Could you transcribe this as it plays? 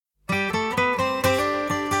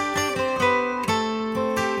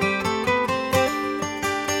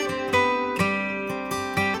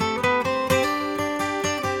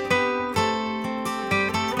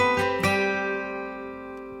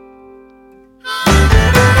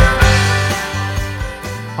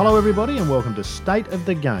Hello everybody and welcome to State of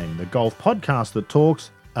the Game, the golf podcast that talks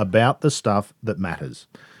about the stuff that matters.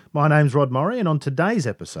 My name's Rod Murray and on today's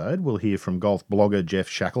episode we'll hear from golf blogger Geoff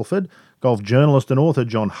Shackelford, golf journalist and author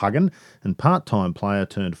John Huggan and part-time player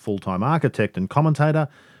turned full-time architect and commentator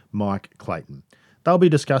Mike Clayton. They'll be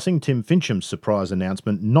discussing Tim Fincham's surprise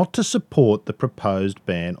announcement not to support the proposed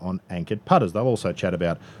ban on anchored putters. They'll also chat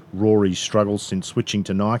about Rory's struggles since switching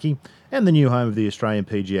to Nike and the new home of the Australian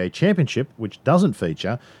PGA Championship, which doesn't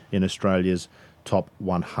feature in Australia's top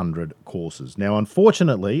 100 courses. Now,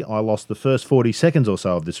 unfortunately, I lost the first 40 seconds or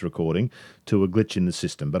so of this recording to a glitch in the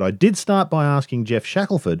system, but I did start by asking Geoff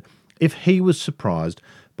Shackelford if he was surprised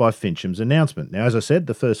by Fincham's announcement. Now, as I said,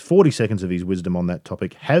 the first 40 seconds of his wisdom on that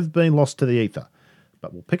topic have been lost to the ether,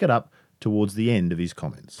 but we'll pick it up towards the end of his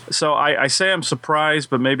comments. So I say I'm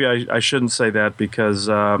surprised, but maybe I shouldn't say that because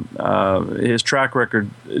his track record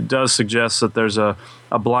does suggest that there's a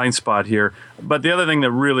blind spot here. But the other thing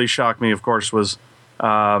that really shocked me, of course, was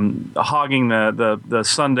hogging the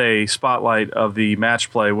Sunday spotlight of the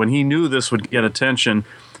match play. When he knew this would get attention,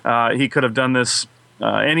 he could have done this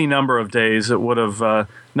any number of days. It would have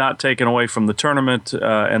not taken away from the tournament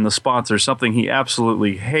and the sponsors, something he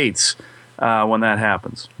absolutely hates. When that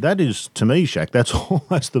happens. That is, to me, Shaq, that's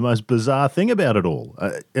almost the most bizarre thing about it all.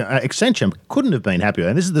 Accenture couldn't have been happier.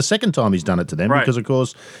 And this is the second time he's done it to them because, of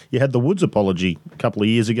course, you had the Woods apology a couple of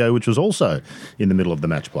years ago, which was also in the middle of the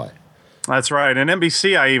match play. That's right. And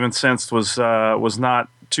NBC, I even sensed, was not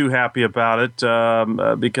too happy about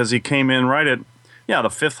it because he came in right at the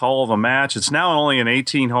fifth hole of a match. It's now only an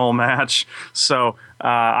 18-hole match. So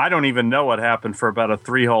I don't even know what happened for about a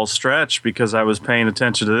 3-hole stretch because I was paying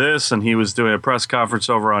attention to this and he was doing a press conference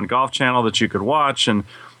over on Golf Channel that you could watch and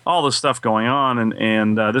all this stuff going on.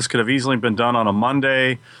 And this could have easily been done on a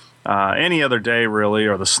Monday, any other day really,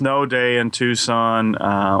 or the snow day in Tucson,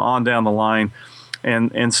 on down the line.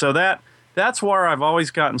 And so that's where I've always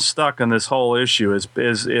gotten stuck on this whole issue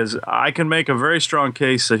is I can make a very strong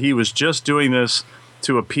case that he was just doing this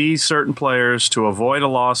to appease certain players, to avoid a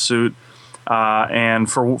lawsuit,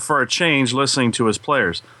 and for a change, listening to his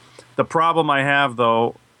players. The problem I have,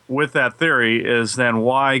 though, with that theory is then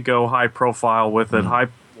why go high profile with it?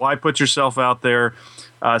 Why put yourself out there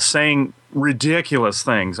saying ridiculous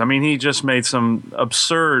things? I mean, he just made some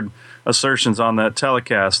absurd assertions on that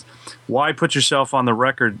telecast. Why put yourself on the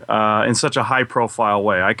record in such a high profile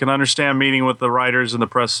way? I can understand meeting with the writers in the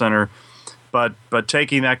press center, but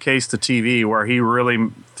taking that case to TV where he really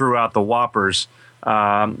threw out the whoppers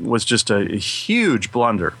was just a huge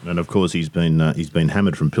blunder. And of course, he's been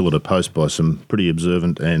hammered from pillar to post by some pretty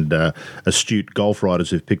observant and astute golf writers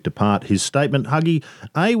who've picked apart his statement. Huggy,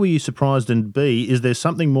 A, were you surprised? And B, is there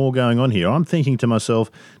something more going on here? I'm thinking to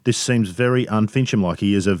myself, this seems very un-Fincham-like.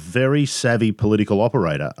 He is a very savvy political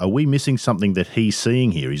operator. Are we missing something that he's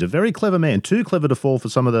seeing here? He's a very clever man, too clever to fall for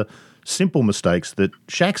some of the simple mistakes that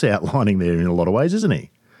Shaq's outlining there in a lot of ways, isn't he?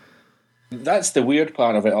 That's the weird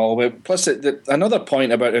part of it all. But plus, another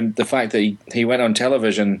point about the fact that he went on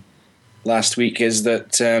television last week is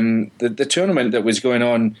that the tournament that was going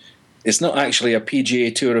on is not actually a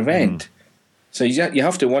PGA Tour event. So you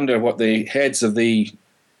have to wonder what the heads of the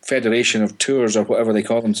Federation of Tours, or whatever they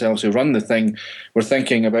call themselves, who run the thing, were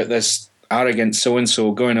thinking about this arrogant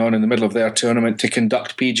so-and-so going on in the middle of their tournament to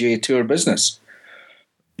conduct PGA Tour business.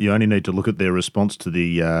 You only need to look at their response to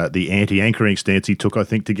the anti-anchoring stance he took, I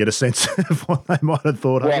think, to get a sense of what they might have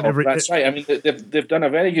thought. Well, that's right. I mean, they've done a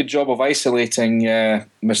very good job of isolating Mr.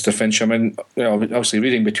 Fincham. And obviously,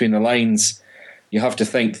 reading between the lines, you have to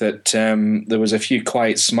think that there was a few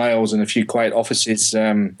quiet smiles and a few quiet offices,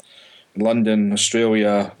 London,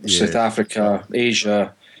 Australia, South Africa,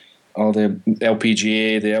 Asia, all the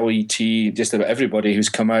LPGA, the LET, just about everybody who's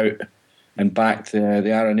come out and backed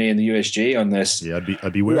the R&A and the USGA on this. Yeah,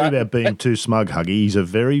 I'd be worried about being too smug, Huggy. He's a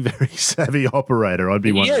very, very savvy operator. I'd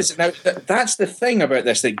be wondering. He is. Now, that's the thing about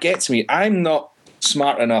this that gets me. I'm not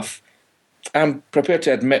smart enough. I'm prepared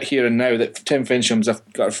to admit here and now that Tim Fincham's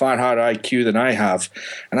got a far higher IQ than I have.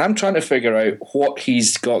 And I'm trying to figure out what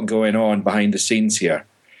he's got going on behind the scenes here.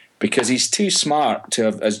 Because he's too smart to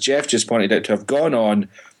have, as Geoff just pointed out, to have gone on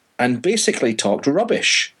and basically talked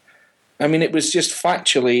rubbish. I mean, it was just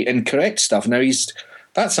factually incorrect stuff. Now,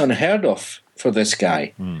 that's unheard of for this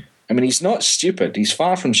guy. I mean, he's not stupid. He's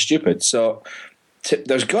far from stupid. So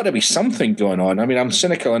there's got to be something going on. I mean, I'm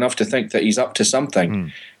cynical enough to think that he's up to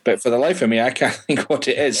something. but for the life of me, I can't think what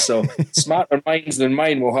it is. So smarter minds than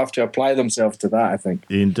mine will have to apply themselves to that, I think.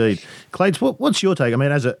 Indeed. Clates, what's your take? I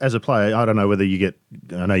mean, as a player, I don't know whether you get.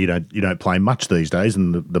 I know you don't play much these days,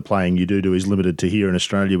 and the playing you do is limited to here in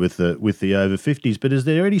Australia with the over 50s. But is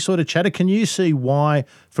there any sort of chatter? Can you see why,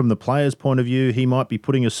 from the player's point of view, he might be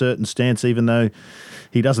putting a certain stance, even though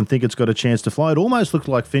he doesn't think it's got a chance to fly? It almost looked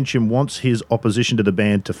like Fincham wants his opposition to the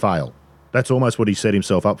ban to fail. That's almost what he set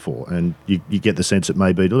himself up for, and you get the sense it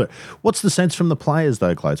may be to it. What's the sense from the players,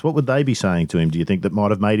 though, Clates? What would they be saying to him, do you think, that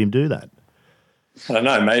might have made him do that? I don't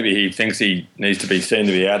know. Maybe he thinks he needs to be seen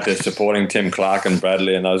to be out there supporting Tim Clark and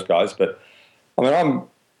Bradley and those guys. But, I mean, I'm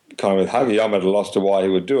kind of with Huggy. I'm at a loss to why he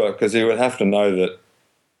would do it, because he would have to know that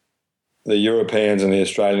the Europeans and the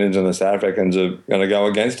Australians and the South Africans are going to go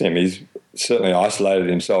against him. He's certainly isolated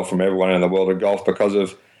himself from everyone in the world of golf because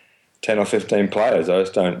of 10 or 15 players. I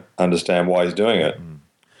just don't understand why he's doing it.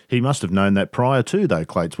 He must have known that prior to, though,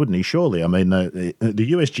 Clates, wouldn't he? Surely. I mean, the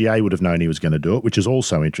USGA would have known he was going to do it, which is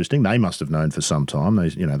also interesting. They must have known for some time.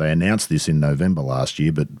 They announced this in November last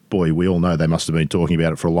year, but boy, we all know they must have been talking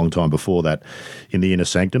about it for a long time before that in the inner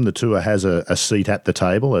sanctum. The tour has a seat at the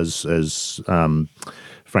table, as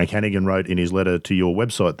Frank Hannigan wrote in his letter to your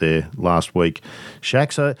website there last week,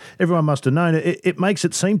 Shaq. So everyone must have known. It makes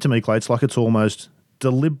it seem to me, Clates, like it's almost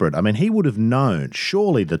deliberate. I mean, he would have known.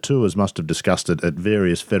 Surely the tours must have discussed it at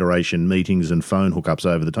various federation meetings and phone hookups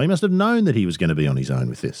over the time. He must have known that he was going to be on his own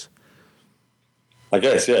with this. I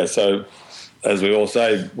guess, yeah. So, as we all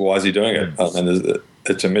say, why is he doing it? I mean,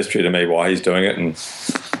 it's a mystery to me why he's doing it, and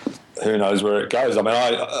who knows where it goes. I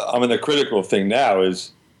mean, the critical thing now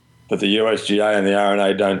is that the USGA and the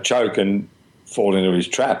R&A don't choke and fall into his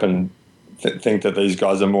trap and think that these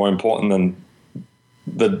guys are more important than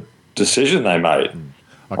the decision they made.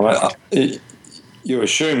 You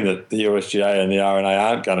assume that the USGA and the R&A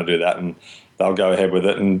aren't going to do that, and they'll go ahead with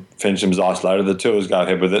it, and Fincham's isolated, the tours go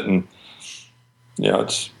ahead with it, and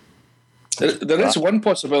it's... There is one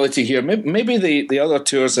possibility here. Maybe the other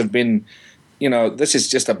tours have been, this is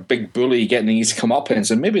just a big bully getting his comeuppance,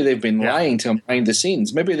 and maybe they've been lying to him behind the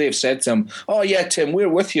scenes. Maybe they've said to him, "Oh yeah, Tim, we're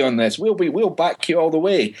with you on this. We'll back you all the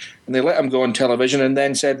way," and they let him go on television, and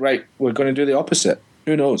then said, "Right, we're going to do the opposite."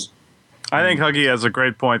 Who knows? I think Huggy has a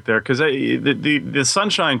great point there, because the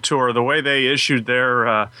Sunshine Tour, the way they issued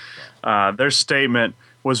their statement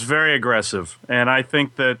was very aggressive, and I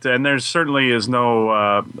think that, and there certainly is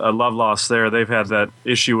no love loss there. They've had that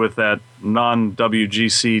issue with that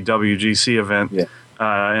WGC event,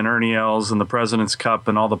 and Ernie Els and the President's Cup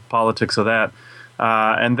and all the politics of that,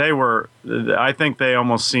 and I think they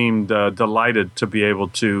almost seemed delighted to be able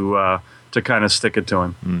to kind of stick it to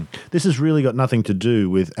him. This has really got nothing to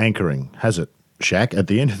do with anchoring, has it, Shaq? At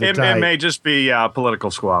the end of the day, it may just be political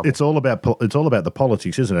squabble. It's all about the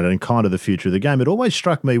politics, isn't it? And kind of the future of the game. It always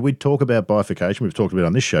struck me. We'd talk about bifurcation. We've talked about it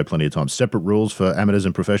on this show plenty of times. Separate rules for amateurs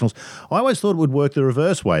and professionals. I always thought it would work the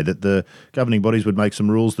reverse way, that the governing bodies would make some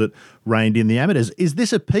rules that reined in the amateurs. Is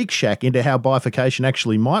this a peek, Shaq, into how bifurcation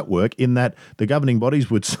actually might work? In that the governing bodies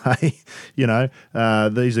would say, these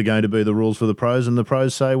are going to be the rules for the pros, and the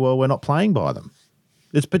pros say, well, we're not playing by them.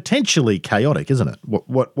 It's potentially chaotic, isn't it?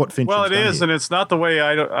 What Finch? Well, it is, here. And it's not the way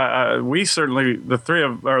we certainly,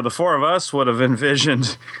 the four of us would have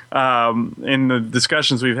envisioned in the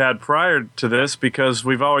discussions we've had prior to this, because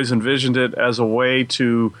we've always envisioned it as a way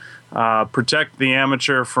to protect the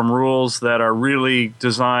amateur from rules that are really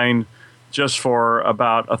designed just for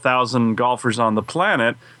about 1,000 golfers on the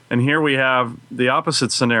planet. And here we have the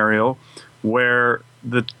opposite scenario, where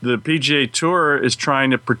the PGA Tour is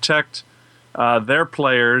trying to protect their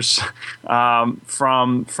players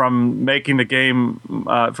from making the game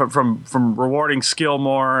from rewarding skill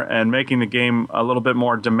more and making the game a little bit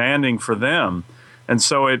more demanding for them. And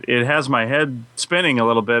so it has my head spinning a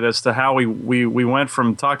little bit as to how we went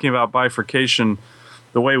from talking about bifurcation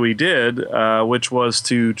the way we did, which was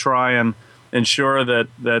to try and ensure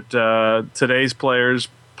that today's players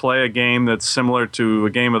play a game that's similar to a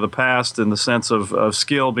game of the past in the sense of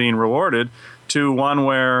skill being rewarded, to one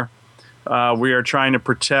where we are trying to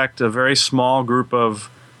protect a very small group of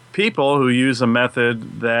people who use a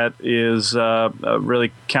method that is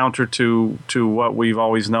really counter to what we've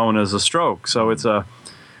always known as a stroke. So it's a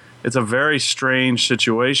very strange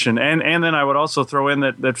situation. And then I would also throw in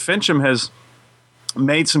that Fincham has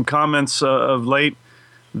made some comments of late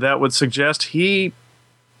that would suggest he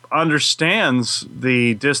understands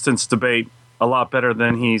the distance debate a lot better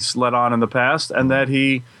than he's let on in the past, and that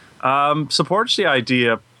he supports the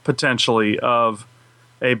idea potentially of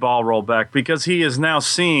a ball rollback, because he is now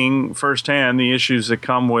seeing firsthand the issues that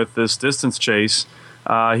come with this distance chase.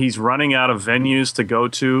 He's running out of venues to go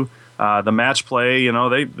to. The match play,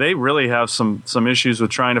 they really have some issues with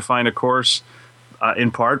trying to find a course,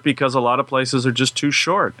 in part because a lot of places are just too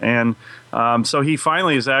short. And so he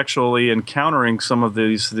finally is actually encountering some of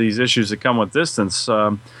these issues that come with distance.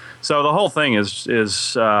 So the whole thing is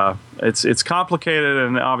it's complicated,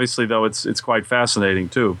 and obviously, though, it's quite fascinating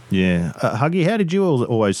too. Yeah. Huggy, how did you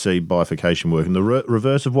always see bifurcation work, and the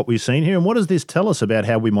reverse of what we've seen here? And what does this tell us about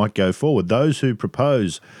how we might go forward? Those who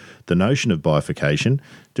propose the notion of bifurcation,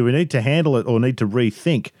 do we need to handle it or need to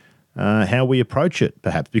rethink how we approach it,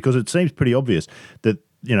 perhaps? Because it seems pretty obvious that,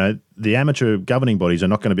 the amateur governing bodies are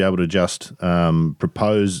not going to be able to just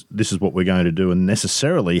propose this is what we're going to do and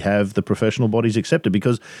necessarily have the professional bodies accept it,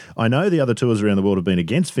 because I know the other tours around the world have been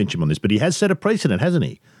against Fincham on this, but he has set a precedent, hasn't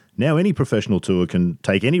he? Now any professional tour can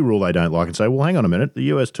take any rule they don't like and say, well, hang on a minute, the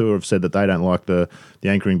US tour have said that they don't like the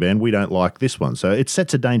anchoring ban, we don't like this one. So it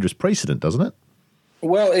sets a dangerous precedent, doesn't it?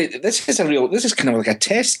 Well, this is kind of like a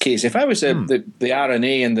test case. If I was the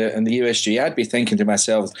RNA and the USG, I'd be thinking to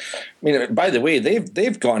myself, I mean, by the way,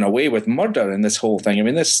 they've gotten away with murder in this whole thing. I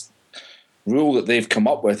mean, this rule that they've come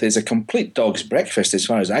up with is a complete dog's breakfast as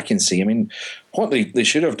far as I can see. I mean, what they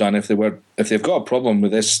should have done if they've got a problem with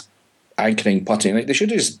this anchoring putting, they should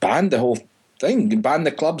have just banned the whole thing, ban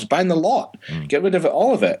the clubs, ban the lot, get rid of it,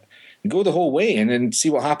 all of it, go the whole way, and then see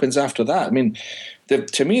what happens after that. I mean,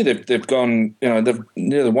 to me, they've gone, they've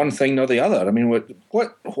neither one thing nor the other. I mean,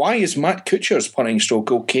 why is Matt Kuchar's putting stroke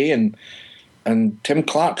okay and Tim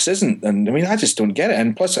Clark's isn't? And I mean, I just don't get it.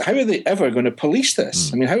 And plus, how are they ever going to police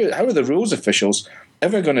this? I mean, how are the rules officials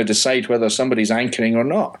ever going to decide whether somebody's anchoring or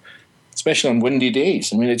not, especially on windy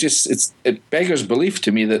days? I mean, it beggars belief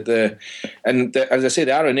to me that as I say,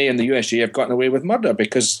 the RNA and the USG have gotten away with murder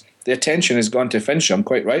because the attention has gone to Fincham,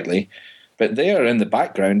 quite rightly, but they are in the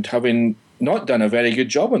background having not done a very good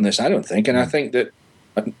job on this, I don't think. And I think that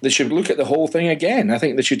they should look at the whole thing again. I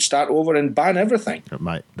think they should start over and ban everything.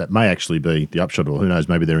 That may actually be the upshot, or who knows,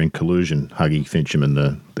 maybe they're in collusion, Huggy, Fincham and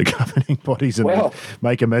the governing bodies, and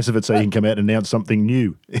make a mess of it so you can come out and announce something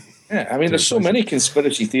new. Yeah, I mean, there's so many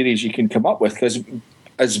conspiracy theories you can come up with because,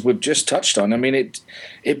 as we've just touched on, I mean,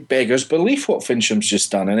 it beggars belief what Fincham's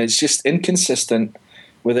just done, and it's just inconsistent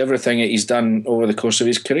with everything that he's done over the course of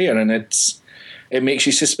his career, and it makes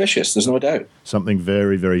you suspicious, there's no doubt. Something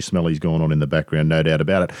very, very smelly's going on in the background, no doubt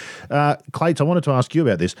about it. Clates, I wanted to ask you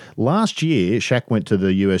about this. Last year, Shaq went to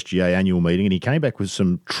the USGA annual meeting and he came back with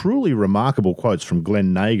some truly remarkable quotes from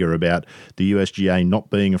Glenn Nager about the USGA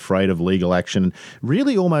not being afraid of legal action.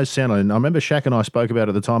 Really almost sounded, and I remember Shaq and I spoke about it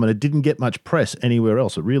at the time, and it didn't get much press anywhere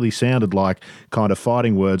else. It really sounded like kind of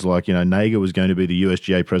fighting words like, Nager was going to be the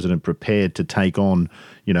USGA president prepared to take on,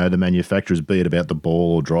 the manufacturers, be it about the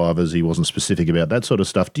ball or drivers. He wasn't specific about that sort of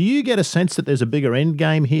stuff. Do you get a sense that there's a bigger end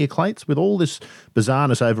game here, Clates, with all this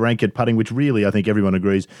bizarreness over anchored putting, which really I think everyone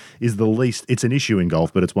agrees is the least, it's an issue in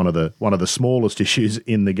golf, but it's one of the smallest issues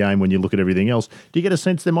in the game when you look at everything else. Do you get a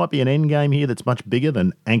sense there might be an end game here that's much bigger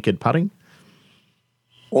than anchored putting?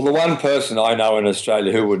 Well, the one person I know in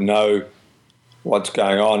Australia who would know what's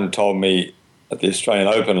going on told me at the Australian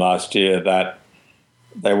Open last year that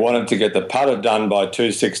they wanted to get the putter done by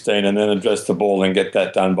 2:16 and then address the ball and get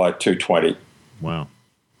that done by 2:20. Wow.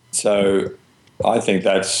 So I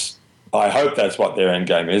hope that's what their end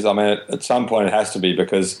game is. I mean, at some point it has to be,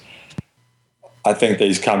 because I think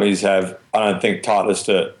these companies I don't think Titleist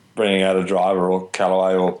to bringing out a driver or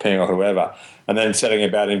Callaway or Ping or whoever and then setting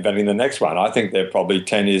about inventing the next one. I think they're probably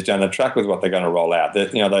 10 years down the track with what they're going to roll out.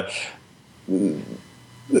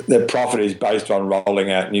 Their profit is based on rolling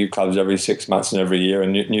out new clubs every 6 months and every year,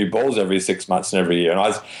 and new balls every 6 months and every year.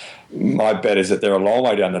 And my bet is that they're a long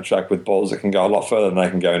way down the track with balls that can go a lot further than they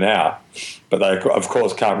can go now. But they, of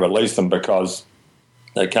course, can't release them because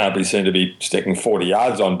they can't be seen to be sticking 40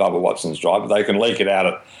 yards on Bubba Watson's drive. But they can leak it out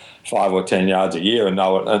at 5 or 10 yards a year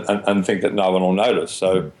and think that no one will notice.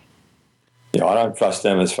 So, I don't trust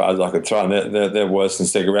them as far as I could throw them. They're worse than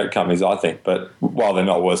cigarette companies, I think. But while they're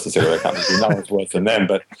not worse than cigarette companies, no one's worse than them.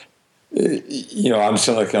 But, I'm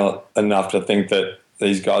cynical enough to think that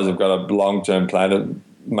these guys have got a long-term plan to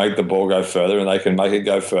make the ball go further, and they can make it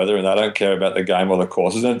go further, and they don't care about the game or the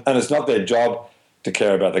courses. And it's not their job to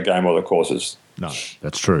care about the game or the courses. No,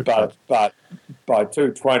 that's true. But by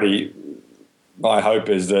 2:20, my hope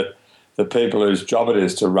is that the people whose job it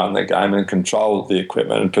is to run the game and control the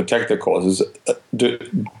equipment and protect the courses do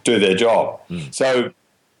their job. So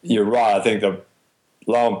you're right. I think the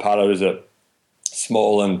low and putter is a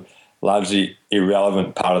small and largely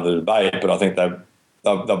irrelevant part of the debate, but I think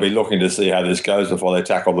they'll be looking to see how this goes before they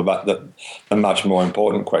tackle the much more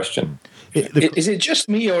important question. Is it just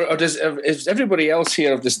me, or is everybody else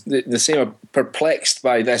here the same perplexed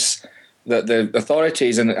by this that the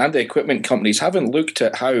authorities and the equipment companies haven't looked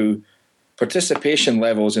at how participation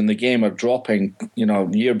levels in the game are dropping,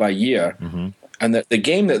 year by year, and that the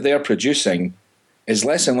game that they're producing is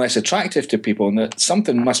less and less attractive to people, and that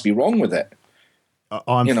something must be wrong with it.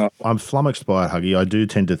 I'm flummoxed by it, Huggy. I do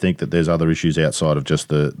tend to think that there's other issues outside of just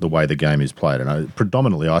the way the game is played, and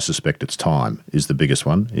predominantly, I suspect it's time is the biggest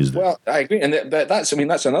one. Well, I agree, and that's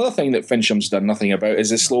another thing that Fincham's done nothing about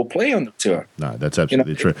is the slow play on the tour. No, that's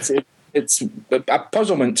absolutely true. It's a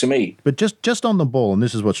puzzlement to me. But just on the ball, and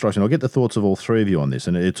this is what strikes me, I'll get the thoughts of all three of you on this,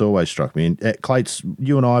 and it's always struck me. And Clates,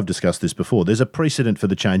 you and I have discussed this before. There's a precedent for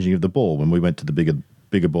the changing of the ball when we went to the bigger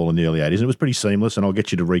ball in the early 80s, and it was pretty seamless, and I'll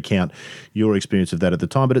get you to recount your experience of that at the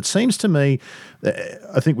time. But it seems to me,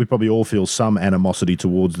 I think we probably all feel some animosity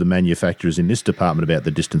towards the manufacturers in this department about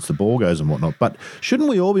the distance the ball goes and whatnot, but shouldn't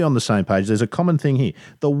we all be on the same page? There's a common thing here.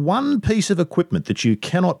 The one piece of equipment that you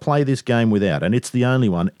cannot play this game without, and it's the only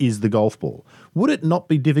one, is the golf ball. Would it not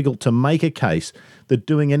be difficult to make a case that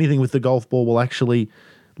doing anything with the golf ball will actually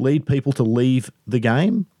lead people to leave the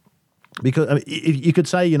game? Because you could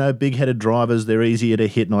say, big-headed drivers, they're easier to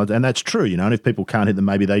hit, and that's true, and if people can't hit them,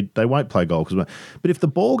 maybe they won't play golf. But if the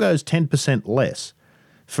ball goes 10% less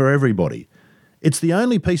for everybody, it's the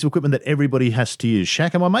only piece of equipment that everybody has to use.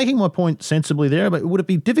 Shaq, am I making my point sensibly there? But would it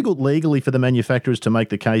be difficult legally for the manufacturers to make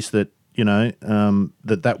the case that,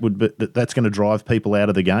 that's going to drive people out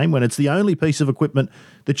of the game when it's the only piece of equipment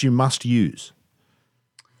that you must use?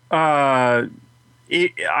 I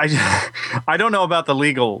don't know about the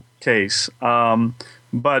legal case,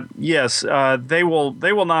 but yes, they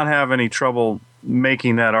will not have any trouble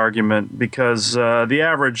making that argument because the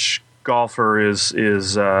average golfer is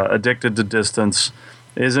addicted to distance,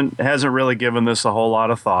 hasn't really given this a whole lot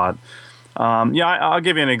of thought. I'll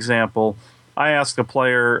give you an example. I asked a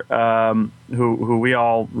player who we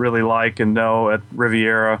all really like and know at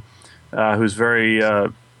Riviera, who's very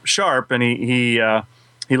sharp, and he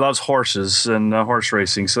loves horses and horse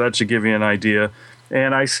racing, so that should give you an idea.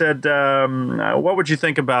 And I said, what would you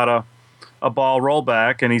think about a ball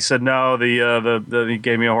rollback? And he said, no, he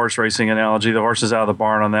gave me a horse racing analogy. The horse is out of the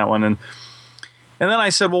barn on that one. And then I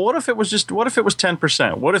said, well, what if it was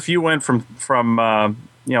 10%? What if you went from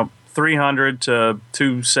 300 to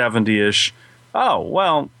 270-ish? Oh,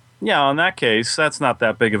 well, yeah, in that case, that's not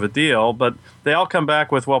that big of a deal. But they all come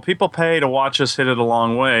back with, well, people pay to watch us hit it a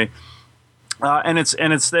long way. And it's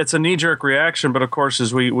a knee-jerk reaction, but of course,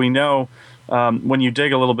 as we know, when you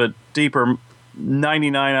dig a little bit deeper,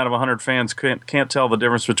 99 out of 100 fans can't tell the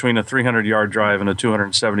difference between a 300-yard drive and a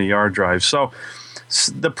 270-yard drive. So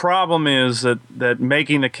the problem is that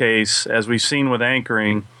making the case, as we've seen with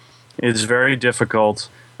anchoring, is very difficult,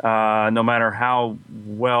 no matter how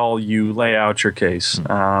well you lay out your case.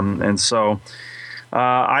 And so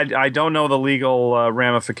I don't know the legal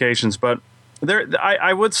ramifications, but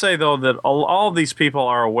I would say, though, that all of these people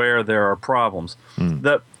are aware there are problems.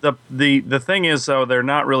 The thing is, though, they're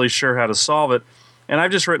not really sure how to solve it. And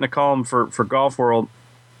I've just written a column for Golf World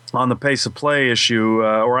on the pace of play issue,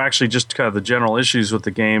 or actually just kind of the general issues with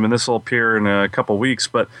the game, and this will appear in a couple weeks.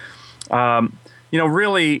 But,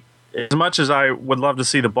 really, as much as I would love to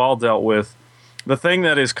see the ball dealt with, the thing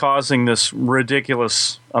that is causing this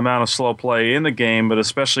ridiculous amount of slow play in the game, but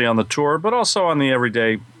especially on the tour, but also on the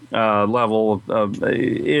everyday level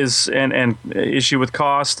is an issue with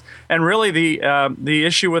cost, and really the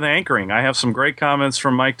issue with anchoring. I have some great comments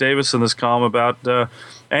from Mike Davis in this column about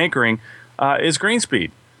anchoring. Is green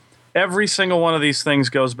speed. Every single one of these things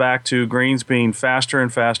goes back to greens being faster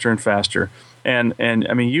and faster and faster. And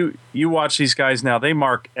I mean, you watch these guys now; they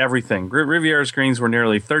mark everything. Riviera's greens were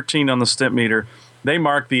nearly 13 on the Stimpmeter. They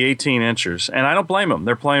marked the 18 inchers, and I don't blame them.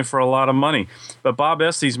 They're playing for a lot of money. But Bob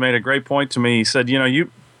Estes made a great point to me. He said,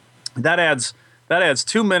 that adds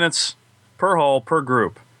 2 minutes per hole per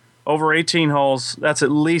group. Over 18 holes, that's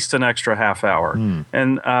at least an extra half hour.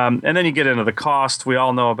 And then you get into the cost. We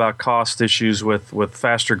all know about cost issues with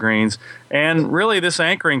faster greens. And really, this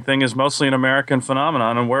anchoring thing is mostly an American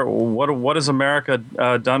phenomenon. And what has America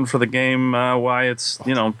done for the game? Why it's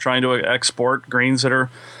trying to export greens that are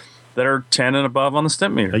 10 and above on the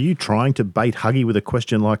Stimpmeter. Are you trying to bait Huggy with a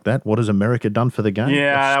question like that? What has America done for the game?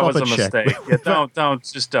 Yeah, that was a mistake.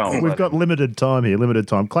 Don't. We've got limited time here,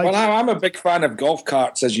 Clates, well, I'm a big fan of golf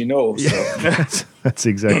carts, as you know. So. Yeah, that's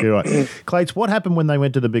exactly right. Clates, what happened when they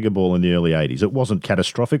went to the bigger ball in the early 80s? It wasn't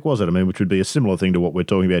catastrophic, was it? I mean, which would be a similar thing to what we're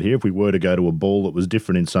talking about here. If we were to go to a ball that was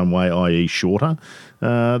different in some way, i.e. shorter,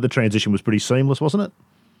 the transition was pretty seamless, wasn't it?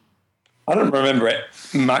 I don't remember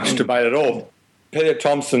much debate at all. Peter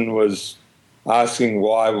Thompson was asking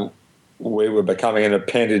why we were becoming an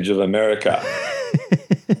appendage of America.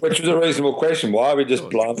 which was a reasonable question. Why are we just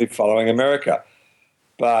blindly following America?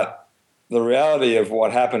 But the reality of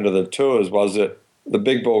what happened to the tours was that the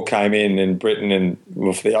big ball came in Britain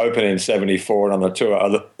for the Open in 74 and on the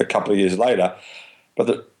tour a couple of years later.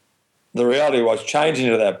 But the reality was changing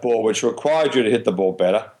to that ball, which required you to hit the ball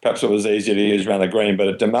better. Perhaps it was easier to use around the green, but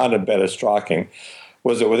it demanded better striking.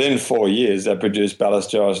 Was that within 4 years they produced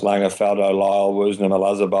Ballesteros, Langer, Faldo, Lyle, Woosnam,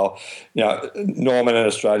 Elazabal, Norman in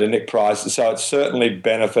Australia, Nick Price. So it certainly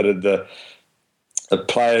benefited the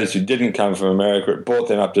players who didn't come from America. It brought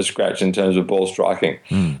them up to scratch in terms of ball striking.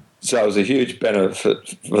 So it was a huge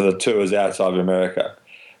benefit for the tours outside of America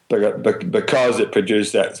because it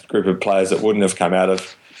produced that group of players that wouldn't have come out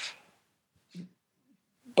of,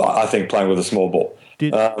 I think, playing with a small ball.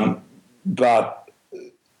 But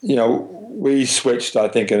we switched, I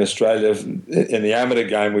think, in Australia, in the amateur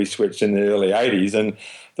game, we switched in the early 80s, and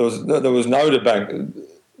there was no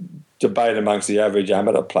debate amongst the average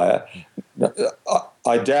amateur player.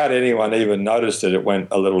 I doubt anyone even noticed that it went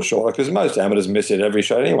a little shorter because most amateurs miss it every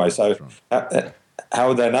shot anyway, so how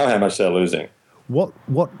would they know how much they're losing? What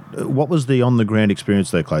was the on-the-ground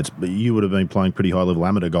experience there, Clates? You would have been playing pretty high-level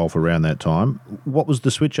amateur golf around that time. What was the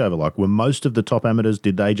switchover like? Were most of the top amateurs,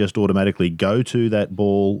 did they just automatically go to that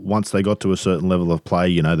ball once they got to a certain level of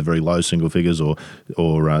play, the very low single figures, or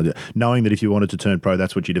knowing that if you wanted to turn pro,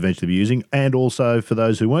 that's what you'd eventually be using? And also for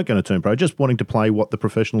those who weren't going to turn pro, just wanting to play what the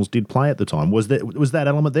professionals did play at the time. Was that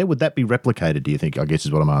element there? Would that be replicated, do you think, I guess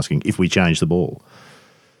is what I'm asking, if we changed the ball?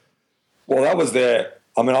 Well, that was there.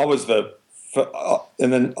 I mean, I was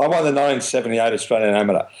and then I won the 1978 Australian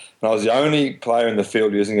Amateur, and I was the only player in the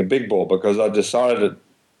field using a big ball because I decided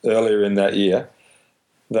earlier in that year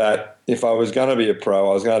that if I was going to be a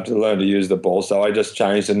pro, I was going to have to learn to use the ball. So I just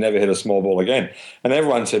changed and never hit a small ball again. And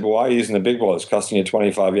everyone said, "Well, why are you using the big ball? It's costing you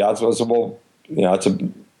 25 yards." So I said, "Well,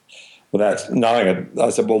 without knowing it, I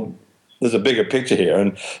said, well, there's a bigger picture here."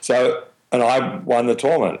 And I won the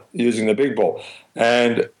tournament using the big ball,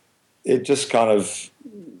 and it just kind of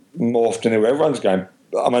morphed into everyone's game.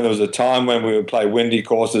 I mean, there was a time when we would play windy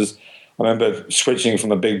courses. I remember switching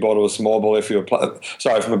from a big ball to a small ball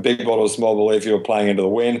from a big ball to a small ball if you were playing into the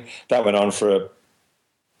wind. That went on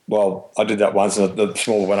I did that once, and the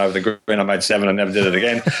small ball went over the green. I made 7 and never did it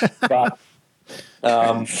again. But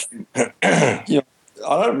I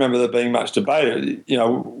don't remember there being much debate.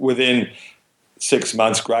 Within 6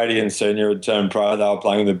 months, Grady and Senior had turned pro. They were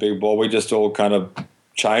playing the big ball. We just all kind of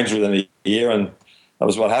changed within a year, and that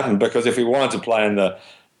was what happened, because if we wanted to play in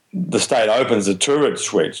the State Opens, the tour had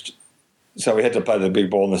switched. So we had to play the big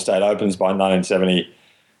ball in the State Opens by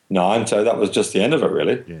 1979. So that was just the end of it,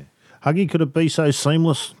 really. Yeah. Huggy, could it be so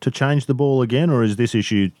seamless to change the ball again, or is this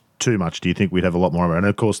issue too much? Do you think we'd have a lot more of it? And,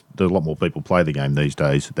 of course, there's a lot more people play the game these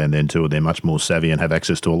days than then, too. They're much more savvy and have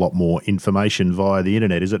access to a lot more information via the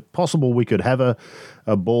internet. Is it possible we could have a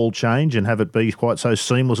ball change and have it be quite so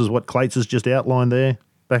seamless as what Clates has just outlined there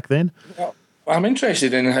back then? Well, I'm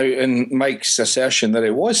interested in Mike's assertion that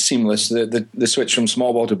it was seamless, the switch from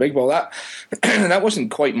small ball to big ball. That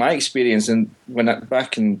wasn't quite my experience. And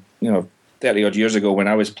back in 30 odd years ago, when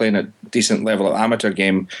I was playing a decent level of amateur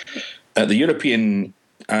game at the European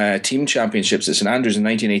Team Championships at St Andrews in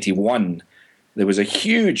 1981, there was a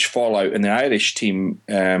huge fallout in the Irish team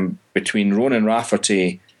between Ronan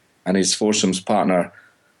Rafferty and his foursomes partner.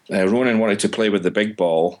 Ronan wanted to play with the big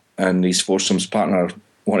ball, and his foursomes partner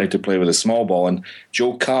wanted to play with a small ball. And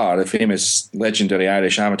Joe Carr, the famous legendary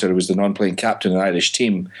Irish amateur who was the non-playing captain of the Irish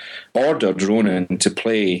team, ordered Ronan to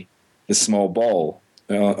play the small ball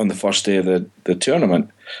on the first day of the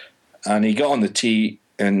tournament. And he got on the tee,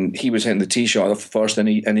 and he was hitting the tee shot off first, and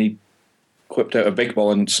he whipped out a big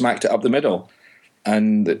ball and smacked it up the middle.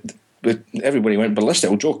 And everybody went ballistic.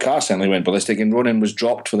 Well, Joe Carr certainly went ballistic, and Ronan was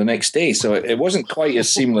dropped for the next day. So it wasn't quite as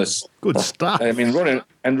seamless. Good stuff. I mean,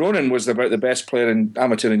 Ronan was about the best player in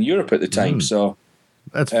amateur in Europe at the time. So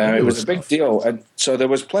it was a big deal. And so there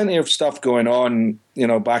was plenty of stuff going on,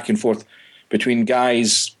 back and forth between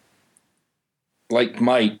guys like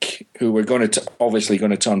Mike, who were obviously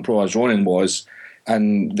going to turn pro, as Ronan was,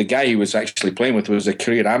 and the guy he was actually playing with was a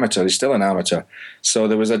career amateur. He's still an amateur. So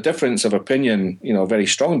there was a difference of opinion, a very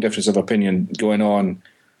strong difference of opinion going on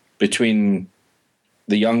between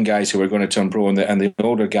the young guys who were going to turn pro and the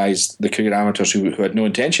older guys, the career amateurs who had no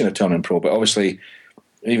intention of turning pro. But obviously,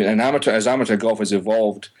 even as amateur golf has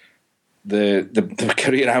evolved, the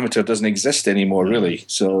career amateur doesn't exist anymore, really.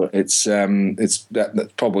 So it's that's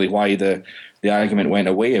probably why the argument went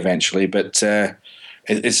away eventually. But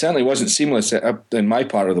It certainly wasn't seamless up in my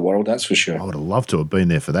part of the world, that's for sure. I would have loved to have been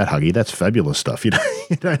there for that, Huggy. That's fabulous stuff. You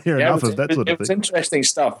don't hear enough of that sort of thing. It was interesting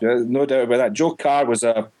stuff, no doubt about that. Joe Carr was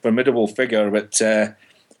a formidable figure, but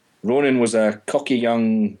Ronan was a cocky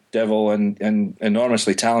young devil and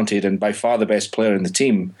enormously talented and by far the best player in the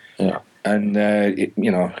team. Yeah. And,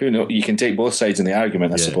 who knows? You can take both sides in the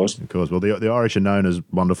argument, I suppose. Of course. Well, the Irish are known as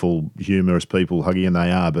wonderful, humorous people, Huggy, and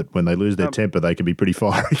they are, but when they lose their temper, they can be pretty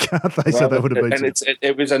fiery, can't they? Well, so that would have been... And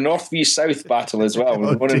it was a North v South battle as well.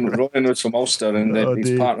 Ronan was from Ulster and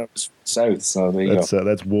his partner was from South, so there you go.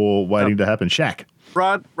 That's war waiting to happen. Shaq.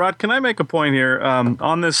 Rod, can I make a point here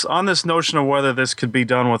on this notion of whether this could be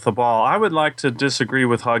done with the ball? I would like to disagree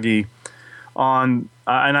with Huggy on,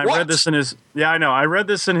 and I read this in his, I read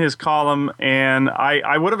this in his column, and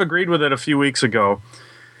I would have agreed with it a few weeks ago,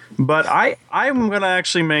 but I'm going to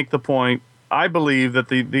actually make the point. I believe that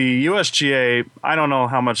the USGA, I don't know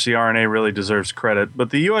how much the RNA really deserves credit, but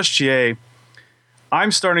the USGA,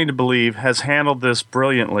 I'm starting to believe, has handled this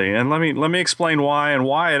brilliantly. And let me explain why, and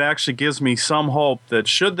why it actually gives me some hope that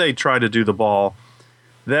should they try to do the ball,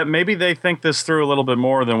 that maybe they think this through a little bit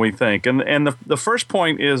more than we think. And the first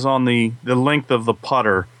point is on the length of the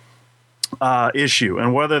putter issue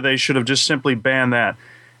and whether they should have just simply banned that.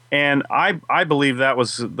 And I believe that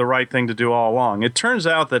was the right thing to do all along. It turns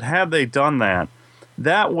out that had they done that,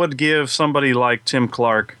 that would give somebody like Tim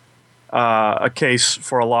Clark a case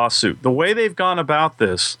for a lawsuit. The way they've gone about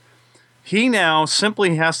this, he now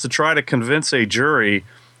simply has to try to convince a jury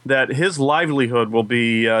that his livelihood will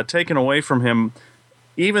be taken away from him,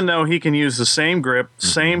 even though he can use the same grip,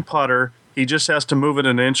 same putter. He just has to move it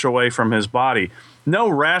an inch away from his body. No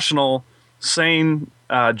rational, sane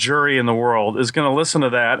jury in the world is going to listen to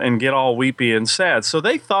that and get all weepy and sad. So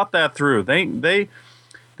they thought that through.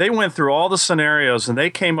 They went through all the scenarios, and they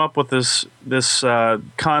came up with this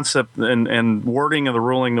concept and wording of the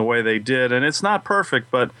ruling the way they did. And it's not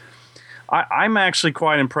perfect, but I'm actually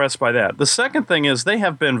quite impressed by that. The second thing is they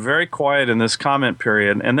have been very quiet in this comment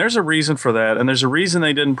period, and there's a reason for that, and there's a reason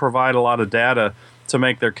they didn't provide a lot of data to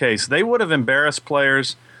make their case. They would have embarrassed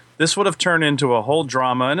players. This would have turned into a whole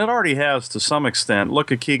drama, and it already has to some extent.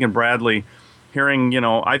 Look at Keegan Bradley hearing,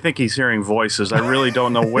 I think he's hearing voices. I really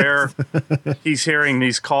don't know where he's hearing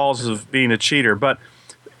these calls of being a cheater, but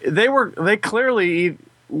they clearly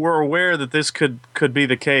were aware that this could be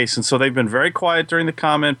the case, and so they've been very quiet during the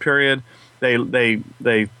comment period. They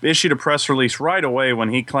issued a press release right away when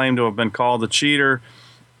he claimed to have been called a cheater.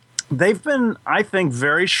 They've been, I think,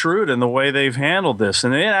 very shrewd in the way they've handled this,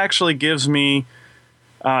 and it actually gives me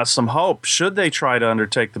some hope should they try to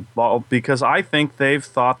undertake the ball, because I think they've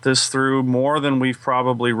thought this through more than we've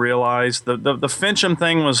probably realized. The Fincham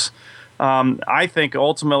thing was, I think,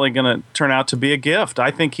 ultimately going to turn out to be a gift. I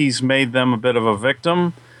think he's made them a bit of a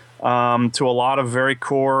victim to a lot of very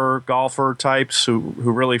core golfer types who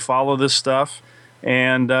really follow this stuff,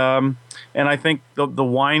 and I think the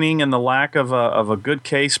whining and the lack of a good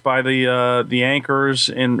case by the anchors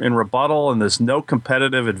in rebuttal and this no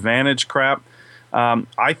competitive advantage crap,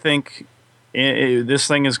 I think this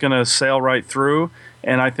thing is going to sail right through,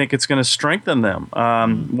 and I think it's going to strengthen them.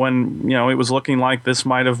 When it was looking like this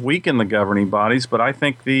might have weakened the governing bodies, but I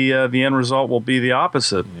think the end result will be the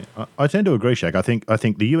opposite. Yeah, I tend to agree, Shaq. I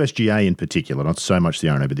think the USGA in particular, not so much the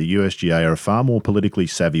RNA, but the USGA are a far more politically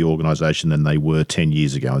savvy organisation than they were 10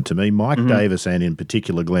 years ago. And to me, Mike Davis and in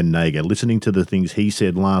particular Glenn Nager, listening to the things he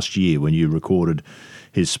said last year when you recorded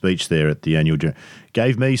his speech there at the annual,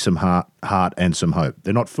 gave me some heart and some hope.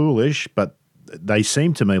 They're not foolish, but they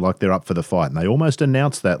seem to me like they're up for the fight, and they almost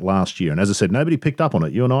announced that last year. And as I said, nobody picked up on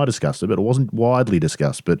it. You and I discussed it, but it wasn't widely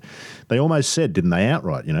discussed. But they almost said, didn't they,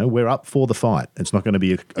 outright, we're up for the fight. It's not going to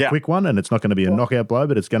be a quick one, and it's not going to be a knockout blow,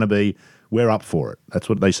 but it's going to be, we're up for it. That's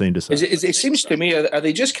what they seem to say. It seems to me, are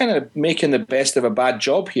they just kind of making the best of a bad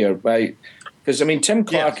job here? Because, Tim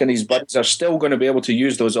Clark and his buddies are still going to be able to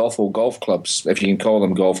use those awful golf clubs, if you can call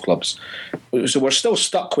them golf clubs. So we're still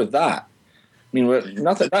stuck with that.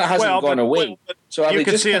 That hasn't gone away. So are they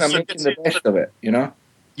just kind of making the best of it,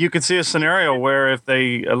 You could see a scenario where if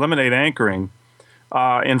they eliminate anchoring,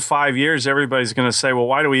 in 5 years, everybody's going to say, well,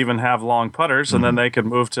 why do we even have long putters? And then they could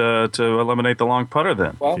move to eliminate the long putter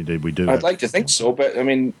then. Well, indeed, we do. I'd like to think so, but, it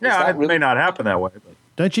may not happen that way. But.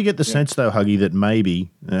 Don't you get the sense, though, Huggy, that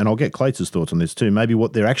maybe, and I'll get Clates' thoughts on this too, maybe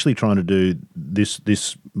what they're actually trying to do,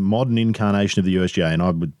 this modern incarnation of the USGA, and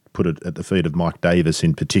I would put it at the feet of Mike Davis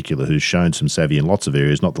in particular, who's shown some savvy in lots of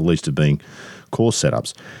areas, not the least of being course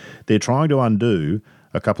setups. They're trying to undo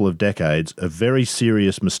a couple of decades of very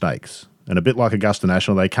serious mistakes. And a bit like Augusta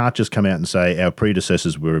National, they can't just come out and say our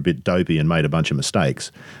predecessors were a bit dopey and made a bunch of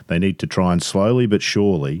mistakes. They need to try and slowly but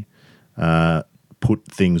surely put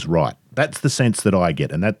things right. That's the sense that I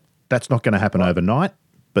get, and that's not going to happen overnight,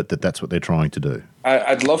 but that's what they're trying to do.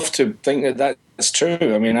 I'd love to think that that's true.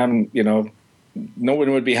 I mean, no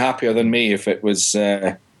one would be happier than me if it was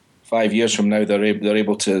 5 years from now they're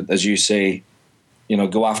able to, as you say,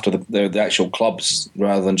 go after the actual clubs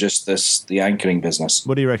rather than just the anchoring business.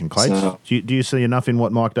 What do you reckon, Clates? So, do you see enough in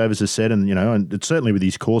what Mike Davis has said? And and it's certainly with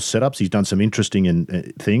his course setups, he's done some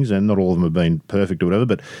interesting things, and not all of them have been perfect or whatever.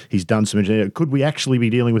 But he's done some. Could we actually be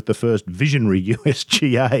dealing with the first visionary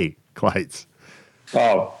USGA, Clates?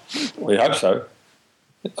 Oh, we hope so.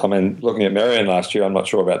 I mean, looking at Merion last year, I'm not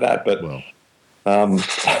sure about that, but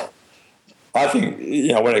I think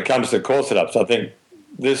when it comes to course setups, I think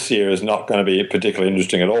this year is not going to be particularly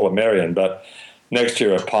interesting at all at Merion, but next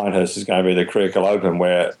year at Pinehurst is going to be the Critical Open,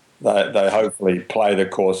 where they hopefully play the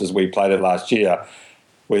course as we played it last year,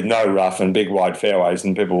 with no rough and big wide fairways,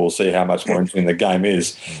 and people will see how much more interesting the game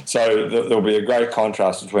is. So there'll be a great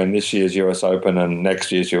contrast between this year's US Open and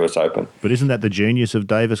next year's US Open. But isn't that the genius of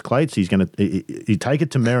Davis, Clates? He's going to take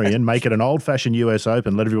it to Merion, make it an old-fashioned US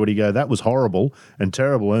Open, let everybody go, that was horrible and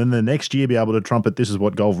terrible, and then the next year be able to trumpet, this is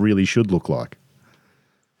what golf really should look like.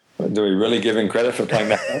 Do we really give him credit for playing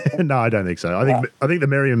that? No, I don't think so. I think the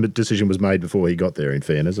Merion decision was made before he got there, in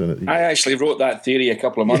fairness. I actually wrote that theory a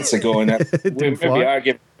couple of months ago, and we maybe are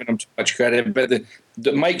giving him too much credit. But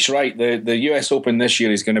Mike's right. The US Open this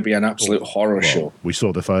year is going to be an absolute horror show. We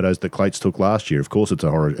saw the photos that Clates took last year. Of course, it's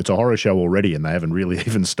a horror show already, and they haven't really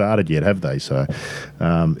even started yet, have they? So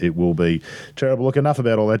it will be terrible. Look, enough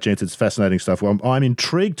about all that, gents. It's fascinating stuff. Well, I'm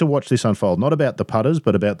intrigued to watch this unfold, not about the putters,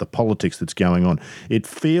 but about the politics that's going on. It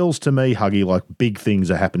feels to me, Huggy, like big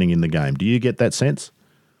things are happening in the game. Do you get that sense?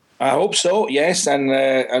 I hope so, yes. And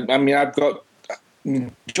I mean, I've got,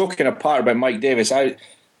 joking apart about Mike Davis, I've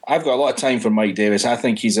got a lot of time for Mike Davis. I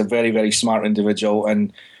think he's a very, very smart individual,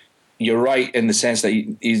 and you're right in the sense that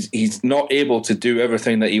he's not able to do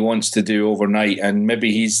everything that he wants to do overnight, and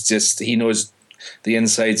maybe he knows the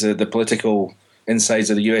insides of the political insides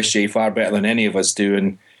of the USGA far better than any of us do,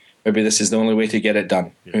 and maybe this is the only way to get it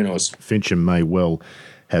done. Yeah. Who knows? Fincham may well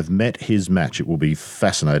have met his match. It will be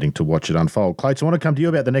fascinating to watch it unfold. Clates, I want to come to you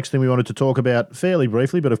about the next thing we wanted to talk about fairly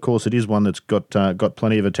briefly, but of course it is one that's got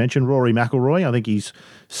plenty of attention. Rory McIlroy, I think he's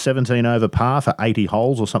 17 over par for 80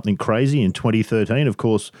 holes or something crazy in 2013, of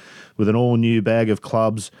course, with an all-new bag of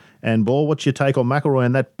clubs and ball. What's your take on McIlroy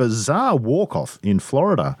and that bizarre walk-off in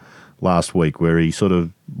Florida last week, where he sort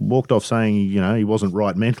of walked off saying, he wasn't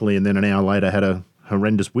right mentally, and then an hour later had a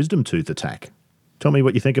horrendous wisdom tooth attack? Tell me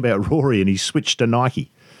what you think about Rory and his switch to Nike.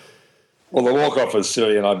 Well, the walk-off was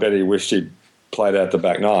silly, and I bet he wished he'd played out the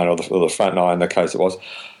back nine or the front nine, in the case it was.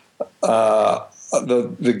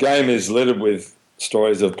 The game is littered with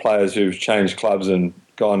stories of players who've changed clubs and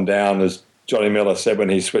gone down, as Johnny Miller said when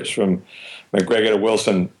he switched from McGregor to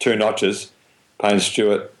Wilson 2 notches. Payne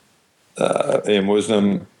Stewart, Ian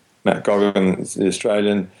Woosnam, Matt Goggin, the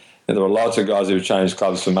Australian. And there were lots of guys who've changed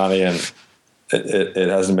clubs for money, and it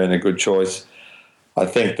hasn't been a good choice. I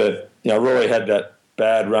think that Rory had that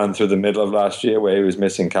bad run through the middle of last year where he was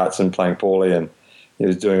missing cuts and playing poorly, and he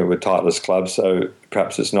was doing it with Titleist clubs, so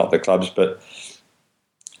perhaps it's not the clubs, but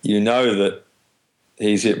that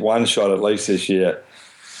he's hit one shot at least this year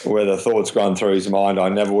where the thought's gone through his mind, I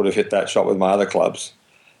never would have hit that shot with my other clubs.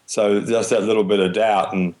 So just that little bit of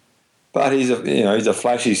doubt, but he's a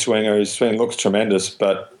flashy swinger. His swing looks tremendous,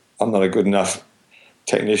 but I'm not a good enough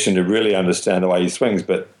technician to really understand the way he swings.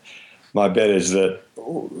 But my bet is that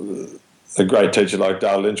a great teacher like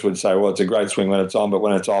Dale Lynch would say, well, it's a great swing when it's on, but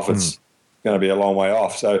when it's off, it's going to be a long way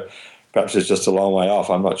off. So perhaps it's just a long way off.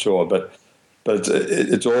 I'm not sure. But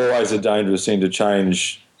it's always a dangerous thing to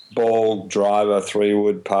change ball, driver,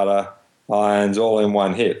 3-wood, putter, irons, all in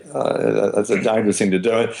one hit. That's a dangerous thing to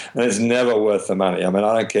do. And it's never worth the money. I mean,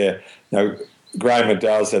 I don't care. Graham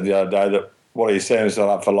McDowell said the other day that what he's setting himself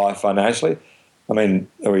up for life financially. I mean,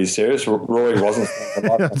 are you serious? Rory wasn't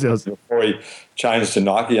before he changed to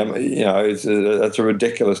Nike. I mean, that's a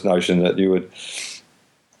ridiculous notion that you would.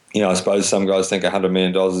 I suppose some guys think $100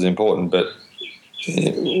 million is important, but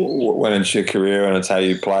when it's your career and it's how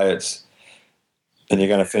you play, and you're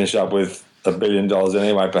going to finish up with $1 billion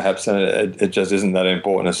anyway, perhaps, then it just isn't that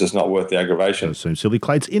important. It's just not worth the aggravation. So silly.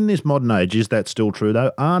 Clates, in this modern age, is that still true,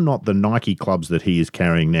 though? Are not the Nike clubs that he is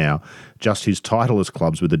carrying now just his Titleist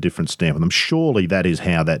clubs with a different stamp on them? Surely that is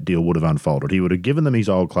how that deal would have unfolded. He would have given them his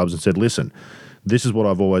old clubs and said, listen, This is what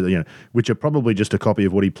I've always, which are probably just a copy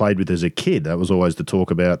of what he played with as a kid. That was always the talk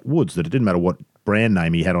about Woods, that it didn't matter what brand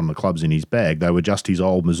name he had on the clubs in his bag. They were just his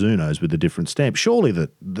old Mizunos with a different stamp. Surely the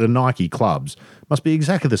Nike clubs must be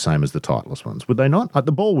exactly the same as the Titleist ones, would they not? Like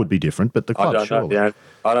the ball would be different, but the clubs, surely.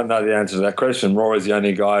 I don't know the answer to that question. Rory's the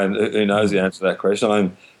only guy who knows the answer to that question. I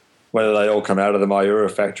mean, whether they all come out of the Miura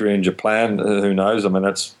factory in Japan, who knows? I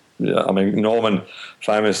mean, Norman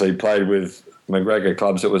famously played with McGregor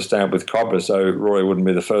clubs that were stamped with copper, so Rory wouldn't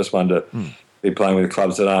be the first one to be playing with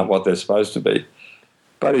clubs that aren't what they're supposed to be.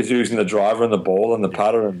 But he's using the driver and the ball and the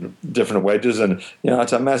putter and different wedges, and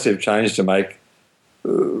it's a massive change to make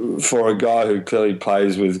for a guy who clearly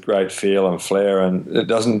plays with great feel and flair, and it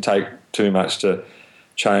doesn't take too much to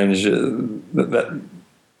change the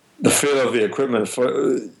feel of the equipment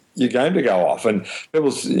for your game to go off. And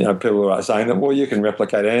people are saying that, well, you can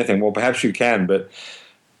replicate anything. Well, perhaps you can, but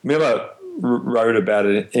Miller wrote about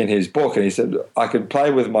it in his book, and he said, I could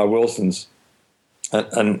play with my Wilsons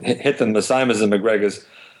and hit them the same as the McGregors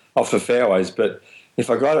off the fairways, but if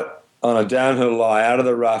I got it on a downhill lie out of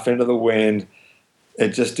the rough into the wind, it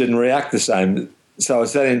just didn't react the same. So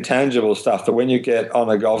it's that intangible stuff that when you get on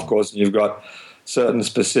a golf course and you've got certain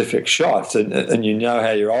specific shots and you know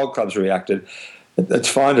how your old clubs reacted, it's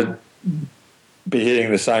fine to be hitting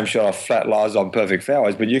the same shot off flat lies on perfect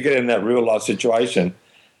fairways, but you get in that real life situation,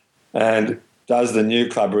 and does the new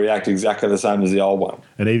club react exactly the same as the old one?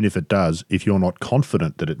 And even if it does, if you're not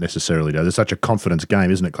confident that it necessarily does, it's such a confidence game,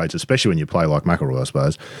 isn't it, Clates? Especially when you play like McIlroy, I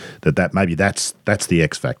suppose, that maybe that's the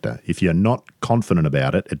X factor. If you're not confident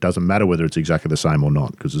about it, it doesn't matter whether it's exactly the same or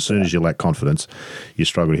not, because as soon as you lack confidence, you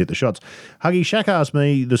struggle to hit the shots. Huggy Shaq asked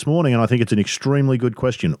me this morning, and I think it's an extremely good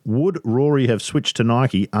question, would Rory have switched to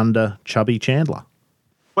Nike under Chubby Chandler?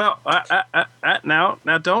 Well, now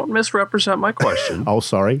don't misrepresent my question. Oh,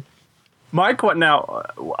 sorry. Now,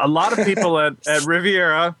 a lot of people at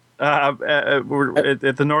Riviera, at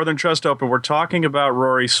the Northern Trust Open, were talking about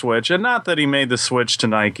Rory's switch, and not that he made the switch to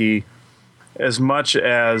Nike as much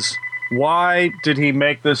as why did he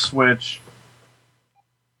make this switch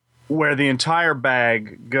where the entire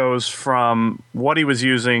bag goes from what he was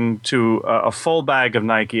using to a full bag of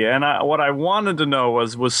Nike. And what I wanted to know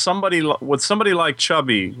would somebody like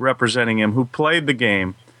Chubby representing him, who played the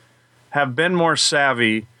game, have been more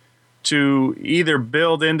savvy to either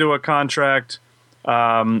build into a contract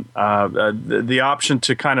the option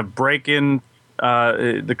to kind of break in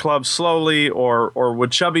the club slowly, or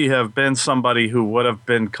would Chubby have been somebody who would have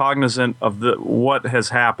been cognizant of what has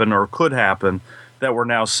happened or could happen that we're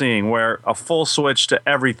now seeing, where a full switch to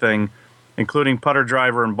everything, including putter,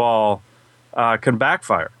 driver, and ball, can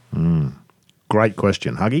backfire? Great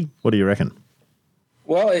question. Huggy, what do you reckon?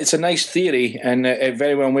 Well, it's a nice theory, and it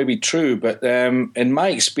very well may be true, but in my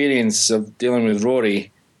experience of dealing with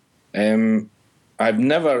Rory, I've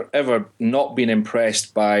never, ever not been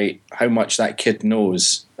impressed by how much that kid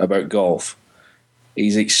knows about golf.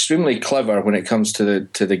 He's extremely clever when it comes to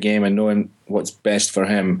the game and knowing what's best for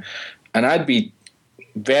him. And I'd be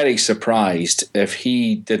very surprised if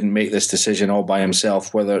he didn't make this decision all by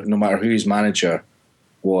himself, no matter who his manager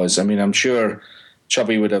was. I mean, I'm sure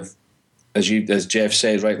Chubby would have, as Jeff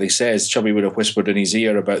said, rightly says, Chubby would have whispered in his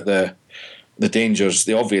ear about the dangers,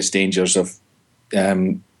 the obvious dangers of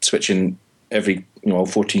switching every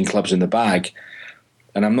 14 clubs in the bag.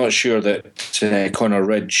 And I'm not sure that Connor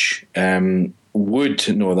Ridge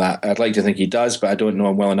would know that. I'd like to think he does, but I don't know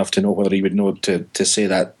him well enough to know whether he would know to say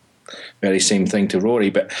that very same thing to Rory.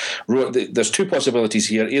 But there's two possibilities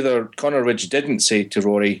here. Either Connor Ridge didn't say to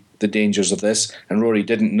Rory the dangers of this, and Rory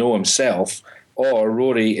didn't know himself, or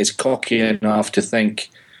Rory is cocky enough to think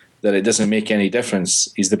that it doesn't make any difference.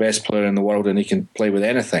 He's the best player in the world and he can play with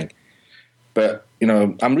anything. But,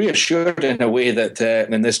 I'm reassured in a way that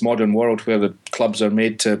in this modern world where the clubs are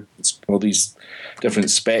made to all these different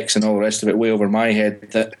specs and all the rest of it way over my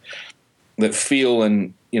head, that feel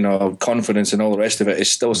and, confidence and all the rest of it is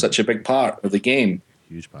still such a big part of the game.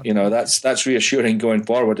 Huge part. That's reassuring going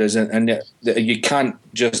forward, and you can't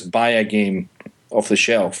just buy a game off the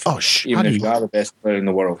shelf. Oh, even Huggy, if you are the best player in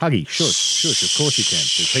the world. Huggy, shush, of course you can.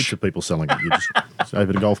 There's heaps of people selling it. You just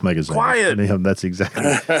over to Golf Magazine. Quiet. That's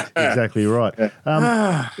exactly right.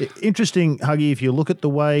 Interesting, Huggy, if you look at the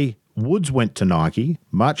way Woods went to Nike,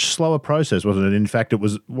 much slower process, wasn't it? In fact, it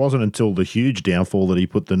wasn't until the huge downfall that he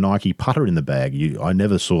put the Nike putter in the bag. I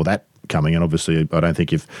never saw that coming, and obviously I don't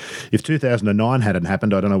think if 2009 hadn't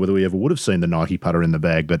happened, I don't know whether we ever would have seen the Nike putter in the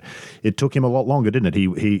bag, but it took him a lot longer, didn't it?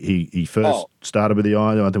 He first started with the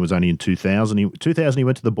irons, I think it was only in 2000. 2000 he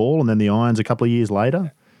went to the ball, and then the irons a couple of years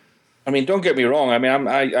later. I mean, don't get me wrong. I mean,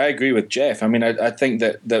 I agree with Jeff. I mean, I think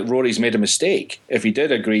that Rory's made a mistake. If he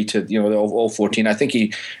did agree to all 14, I think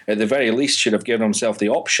he at the very least should have given himself the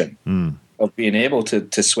option of being able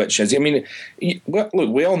to switch. I mean, look,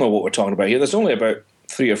 we all know what we're talking about here. There's only about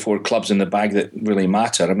 3 or 4 clubs in the bag that really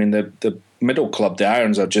matter. I mean, the middle club, the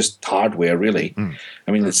irons, are just hardware, really.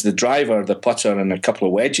 I mean, it's the driver, the putter, and a couple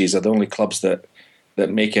of wedges are the only clubs that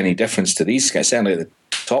make any difference to these guys, certainly at the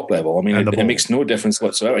top level. I mean, it makes no difference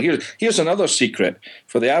whatsoever. Here's another secret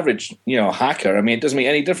for the average, hacker. I mean, it doesn't make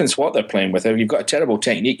any difference what they're playing with. If you've got a terrible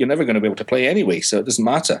technique, you're never going to be able to play anyway, so it doesn't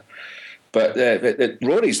matter. But at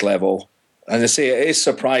Rory's level, as I say, it is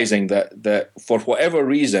surprising that for whatever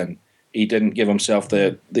reason, he didn't give himself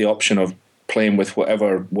the option of playing with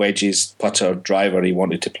whatever wedges, putter, driver he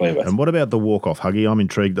wanted to play with. And what about the walk-off, Huggy? I'm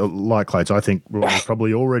intrigued. Like Clates, I think Rory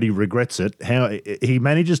probably already regrets it. How he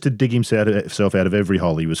manages to dig himself out of every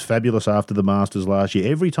hole. He was fabulous after the Masters last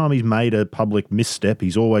year. Every time he's made a public misstep,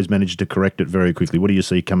 he's always managed to correct it very quickly. What do you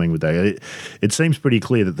see coming with that? It seems pretty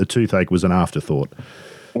clear that the toothache was an afterthought.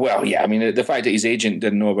 Well, yeah, I mean, the fact that his agent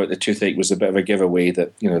didn't know about the toothache was a bit of a giveaway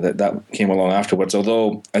that that came along afterwards.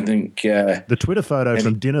 Although I think the Twitter photo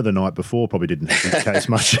from dinner the night before probably didn't help his case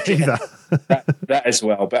much either. that as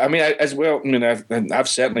well. But I mean, I've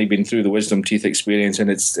certainly been through the wisdom teeth experience, and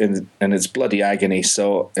it's bloody agony.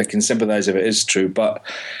 So I can sympathise if it is true. But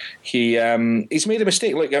he's made a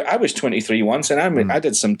mistake. Look, I was 23 once, and I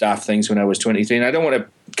did some daft things when I was 23, and I don't want to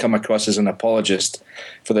come across as an apologist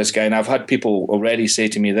for this guy. And I've had people already say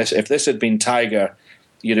to me, if this had been Tiger,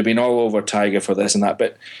 you'd have been all over Tiger for this and that.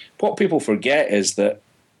 But what people forget is that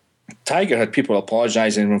Tiger had people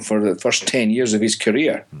apologising for the first 10 years of his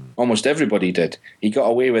career. Almost everybody did. He got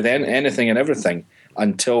away with anything and everything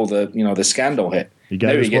until the scandal hit. He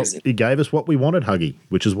gave us what we wanted, Huggy,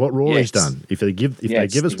 which is what Rory's done. If they give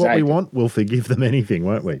us what we want, we'll forgive them anything,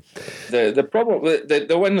 won't we? The problem,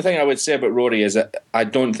 the one thing I would say about Rory is that I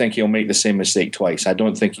don't think he'll make the same mistake twice. I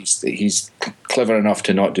don't think he's clever enough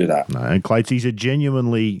to not do that. No, and Clates, he's a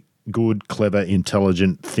genuinely good, clever,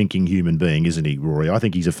 intelligent, thinking human being, isn't he, Rory? I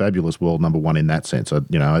think he's a fabulous world number one in that sense.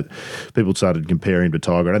 People started comparing him to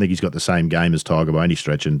Tiger. I don't think he's got the same game as Tiger by any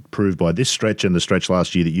stretch, and proved by this stretch and the stretch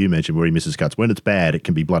last year that you mentioned where he misses cuts. When it's bad, it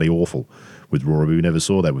can be bloody awful with Rory. We never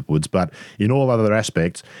saw that with Woods. But in all other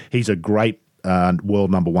aspects, he's a great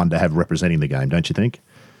world number one to have representing the game, don't you think?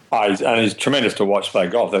 He's tremendous to watch play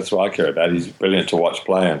golf. That's what I care about. He's brilliant to watch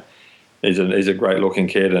play. And he's a great looking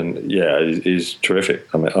kid, and he's terrific.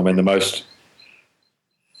 I mean, the most,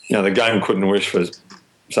 the game couldn't wish for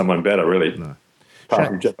someone better, really. No. Apart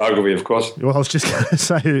from Jeff Ogilvy, of course. Well, I was just going to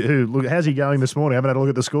say, look, how's he going this morning? I haven't had a look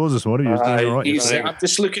at the scores this morning. He was doing all right. I'm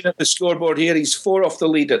just looking at the scoreboard here. He's 4 off the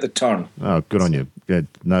lead at the turn. Oh, good on you. Yeah,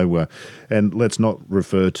 and let's not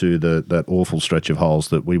refer to that awful stretch of holes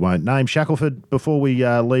that we won't name. Shackelford, before we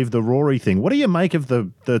leave the Rory thing, what do you make of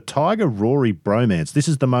the Tiger-Rory bromance? This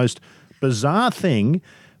is the most bizarre thing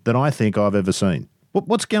that I think I've ever seen.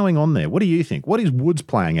 What's going on there? What do you think? What is Woods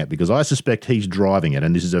playing at? Because I suspect he's driving it,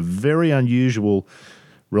 and this is a very unusual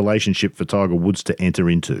relationship for Tiger Woods to enter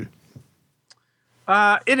into.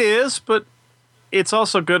 It is, but it's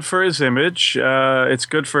also good for his image. It's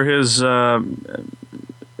good for his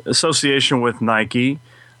association with Nike.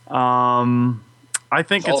 I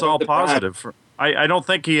think it's all positive. I don't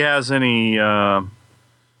think he has any...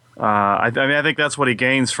 I think that's what he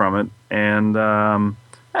gains from it, and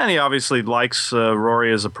he obviously likes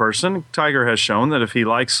Rory as a person. Tiger has shown that if he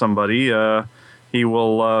likes somebody, he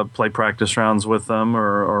will play practice rounds with them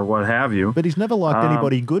or what have you. But he's never liked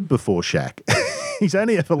anybody good before, Shaq. He's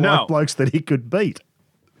only ever liked blokes that he could beat.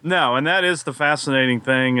 No, and that is the fascinating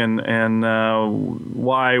thing, and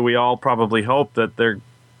why we all probably hope that there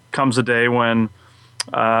comes a day when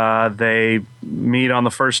they meet on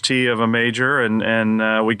the first tee of a major,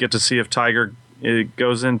 and we get to see if Tiger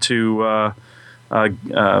goes into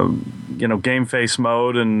game face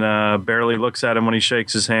mode and barely looks at him when he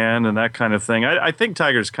shakes his hand and that kind of thing. I think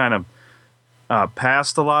Tiger's kind of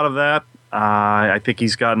past a lot of that. I think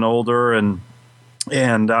he's gotten older, and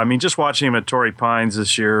I mean, just watching him at Torrey Pines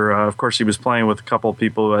this year. Of course, he was playing with a couple of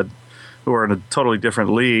people who are in a totally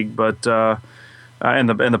different league, but. And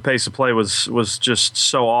the pace of play was just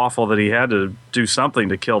so awful that he had to do something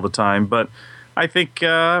to kill the time. But I think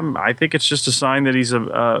it's just a sign that he's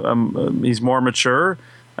more mature,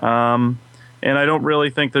 and I don't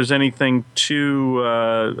really think there's anything too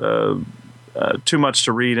much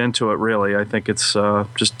to read into it. Really, I think it's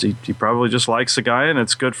just he probably just likes the guy, and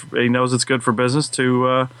it's good. He knows it's good for business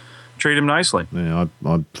to treat him nicely. Yeah,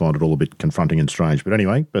 I find it all a bit confronting and strange. But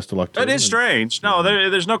anyway, best of luck to him. It is strange. No,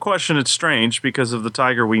 there's no question it's strange because of the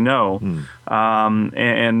Tiger we know,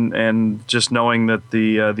 and just knowing that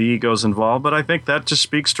the ego's involved. But I think that just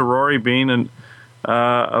speaks to Rory being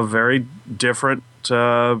a very different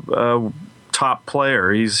top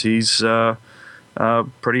player. He's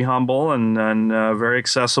pretty humble and very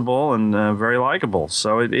accessible and very likable.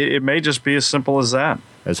 So it may just be as simple as that.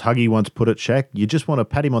 As Huggy once put it, Shaq, you just want to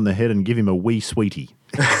pat him on the head and give him a wee sweetie.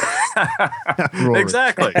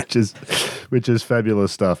 Exactly. which is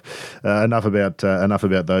fabulous stuff. Enough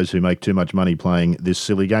about those who make too much money playing this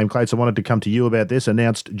silly game. Clates, I wanted to come to you about this.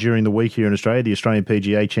 Announced during the week here in Australia, the Australian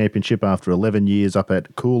PGA Championship after 11 years up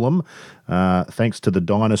at Coolum, thanks to the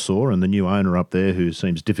dinosaur and the new owner up there who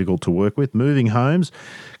seems difficult to work with, moving homes,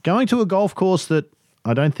 going to a golf course that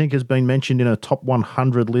I don't think has been mentioned in a top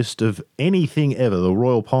 100 list of anything ever. The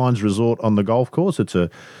Royal Pines Resort on the golf course.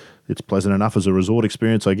 It's pleasant enough as a resort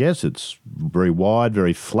experience, I guess. It's very wide,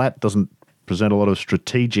 very flat, doesn't present a lot of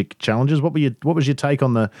strategic challenges. What was your take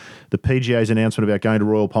on the PGA's announcement about going to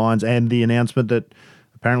Royal Pines and the announcement that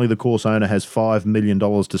apparently the course owner has $5 million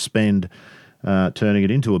to spend turning it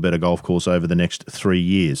into a better golf course over the next 3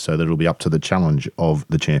 years so that it'll be up to the challenge of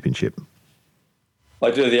the championship? I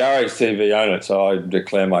do. The RHTV own it, so I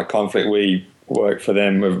declare my conflict. We work for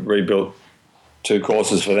them. We've rebuilt 2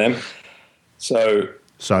 courses for them. So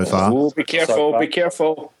far. Oh, be careful, be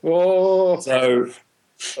careful. Oh. So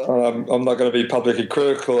I'm not going to be publicly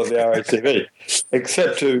critical of the RHTV,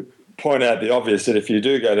 except to point out the obvious that if you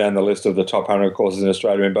do go down the list of the top 100 courses in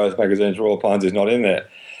Australia in both magazines, Royal Pines is not in there.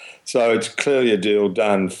 So it's clearly a deal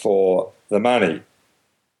done for the money.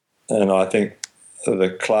 And I think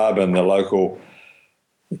the club and the local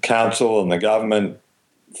council and the government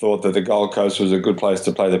thought that the Gold Coast was a good place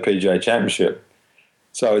to play the PGA Championship.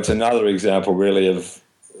 So it's another example, really, of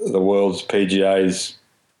the world's PGAs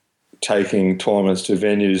taking tournaments to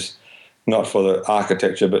venues not for the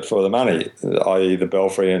architecture but for the money, i.e. the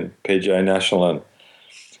Belfry and PGA National and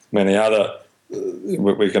many other.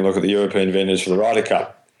 We can look at the European venues for the Ryder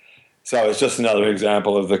Cup. So it's just another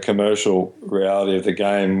example of the commercial reality of the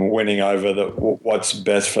game winning over what's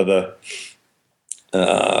best for the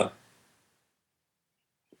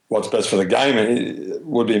game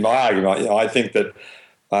would be my argument. I think that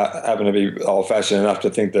I happen to be old-fashioned enough to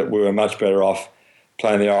think that we were much better off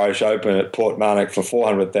playing the Irish Open at Portmarnock for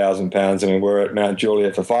 £400,000 than we were at Mount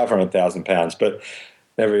Juliet for £500,000. But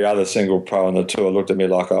every other single pro on the tour looked at me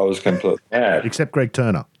like I was completely mad. Except Greg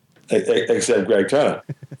Turner. Except Greg Turner.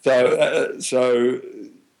 So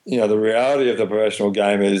the reality of the professional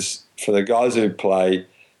game is for the guys who play,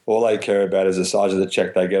 all they care about is the size of the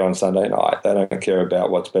check they get on Sunday night. They don't care about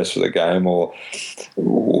what's best for the game or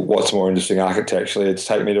what's more interesting architecturally. It's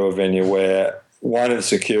take me to a venue where, one, it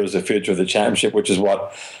secures the future of the championship, which is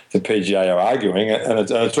what the PGA are arguing. And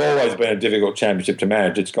it's always been a difficult championship to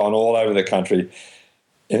manage. It's gone all over the country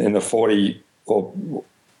in the 40 or...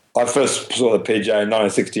 I first saw the PGA in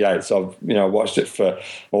 1968, so I've watched it for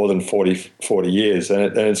more than 40 years,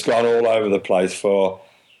 and it's gone all over the place for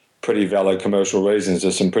pretty valid commercial reasons.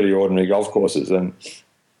 There's some pretty ordinary golf courses, and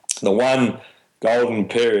the one golden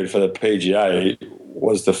period for the PGA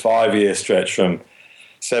was the 5-year stretch from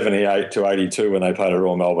 78 to 82 when they played at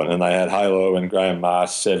Royal Melbourne, and they had Halo and Graham Marsh,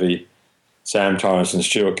 Seve, Sam Torrance and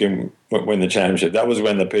Stuart Kim win the championship. That was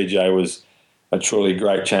when the PGA was a truly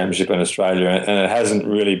great championship in Australia, and it hasn't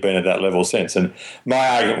really been at that level since. And my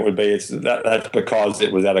argument would be that's because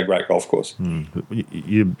it was at a great golf course.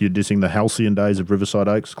 You're dissing the halcyon days of Riverside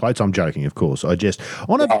Oaks, Clates? I'm joking, of course. I just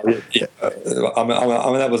I mean,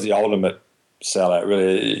 that was the ultimate sellout,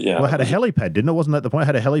 really. Well, it had a helipad, didn't it? Wasn't that the point? It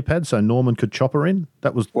had a helipad so Norman could chopper in?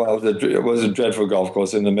 That was... Well, it was a dreadful golf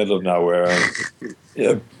course in the middle of nowhere.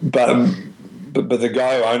 But the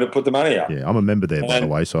guy who owned it put the money up. Yeah, I'm a member there, by the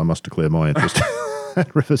way, so I must declare my interest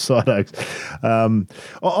at Riverside Oaks.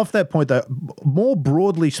 Off that point, though, more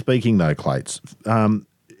broadly speaking, though, Clates,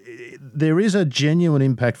 there is a genuine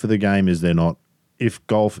impact for the game, is there not, if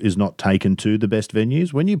golf is not taken to the best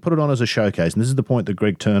venues? When you put it on as a showcase, and this is the point that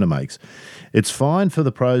Greg Turner makes, it's fine for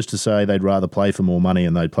the pros to say they'd rather play for more money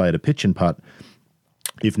and they'd play at a pitch and putt,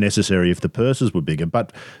 if necessary, if the purses were bigger.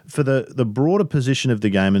 But for the broader position of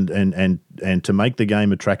the game and to make the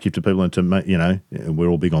game attractive to people and to make, we're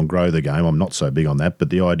all big on grow the game. I'm not so big on that,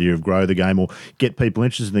 but the idea of grow the game or get people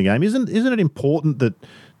interested in the game, isn't it important that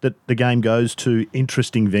the game goes to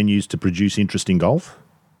interesting venues to produce interesting golf?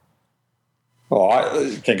 Well,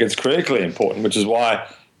 I think it's critically important, which is why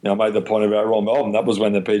I made the point about Royal Melbourne. That was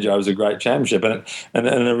when the PGA was a great championship, and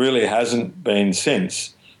it really hasn't been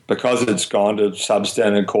since. because it's gone to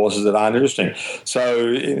substandard courses that aren't interesting. So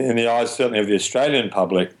in the eyes certainly of the Australian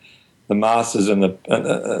public, the Masters and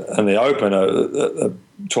the Open are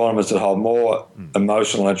tournaments that hold more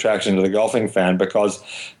emotional attraction to the golfing fan because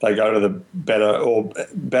they go to the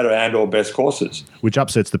better and or best courses. Which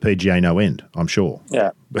upsets the PGA no end, I'm sure.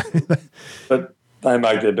 Yeah. But they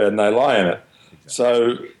make their bed and they lie in it.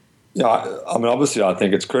 So, I mean, obviously I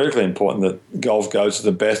think it's critically important that golf goes to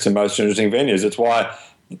the best and most interesting venues. It's why,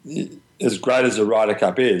 as great as the Ryder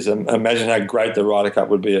Cup is, imagine how great the Ryder Cup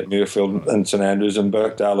would be at Muirfield and St Andrews and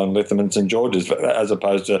Birkdale and Lytham and St George's, as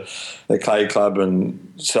opposed to the Clay Club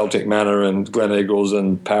and Celtic Manor and Glen Eagles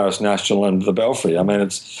and Paris National and the Belfry. I mean,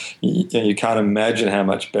 you can't imagine how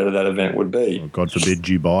much better that event would be. Well, God forbid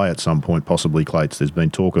Dubai at some point, possibly, Clates. There's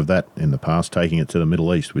been talk of that in the past, taking it to the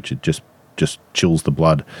Middle East, which it just chills the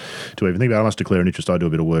blood to even think about. I must declare an interest. I do a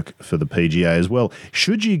bit of work for the PGA as well.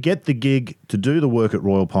 Should you get the gig to do the work at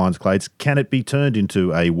Royal Pines, Clates, can it be turned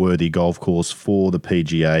into a worthy golf course for the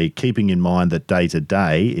PGA, keeping in mind that day to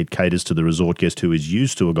day it caters to the resort guest who is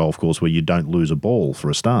used to a golf course where you don't lose a ball for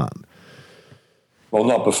a start? Well,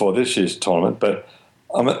 not before this year's tournament, but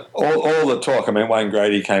I mean, all the talk. I mean, Wayne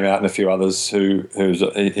Grady came out and a few others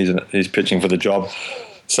he's pitching for the job,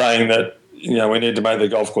 saying that, we need to make the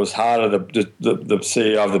golf course harder. The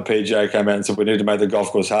CEO of the PGA came out and said, we need to make the golf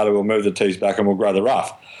course harder. We'll move the tees back and we'll grow the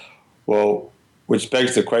rough. Well, which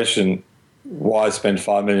begs the question, why spend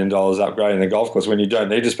 $5 million upgrading the golf course when you don't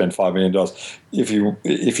need to spend $5 million?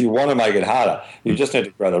 If you want to make it harder, you just need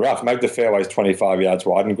to grow the rough. Make the fairways 25 yards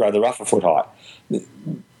wide and grow the rough a foot high.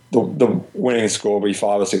 The winning score will be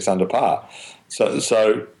 5 or 6 under par.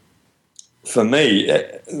 So for me,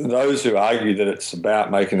 those who argue that it's about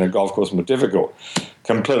making the golf course more difficult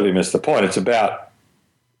completely miss the point. It's about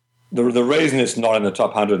the reason it's not in the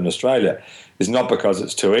top 100 in Australia is not because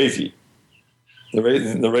it's too easy. The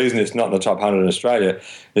reason it's not in the top 100 in Australia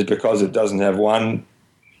is because it doesn't have one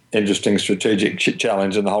interesting strategic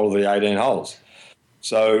challenge in the whole of the 18 holes.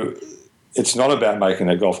 So it's not about making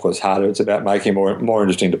the golf course harder. It's about making it more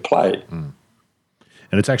interesting to play.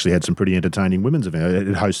 And it's actually had some pretty entertaining women's events.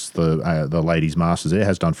 It hosts the Ladies Masters there,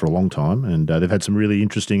 has done for a long time, and they've had some really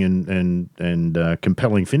interesting and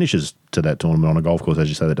compelling finishes to that tournament on a golf course, as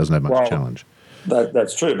you say, that doesn't have much challenge.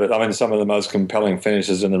 That's true, but I mean, some of the most compelling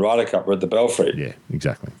finishes in the Ryder Cup were at the Belfry. Yeah,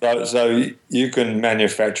 exactly. So you can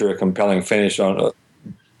manufacture a compelling finish down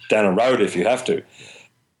a road if you have to,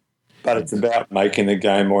 but it's about making the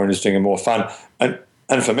game more interesting and more fun. And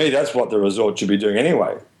for me, that's what the resort should be doing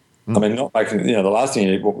anyway. I mean, not making, the last thing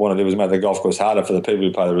you want to do is make the golf course harder for the people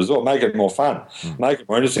who play the resort. Make it more fun. Make it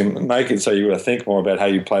more interesting. Make it so you got to think more about how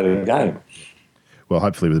you play the game. Well,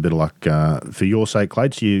 hopefully with a bit of luck for your sake,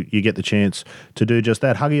 Clates, you get the chance to do just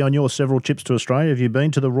that. Huggy, on your several trips to Australia, have you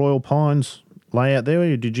been to the Royal Pines layout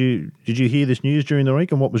there? Did you hear this news during the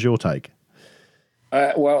week, and what was your take?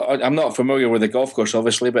 Well, I'm not familiar with the golf course,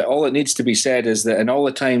 obviously, but all it needs to be said is that in all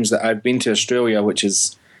the times that I've been to Australia, which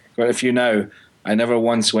is quite a few now, I never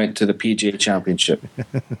once went to the PGA Championship.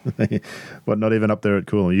 But not even up there at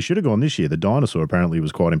Coolum. You should have gone this year. The Dinosaur apparently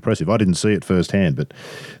was quite impressive. I didn't see it firsthand, but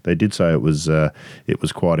they did say it was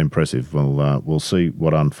quite impressive. We'll see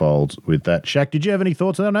what unfolds with that. Shaq, did you have any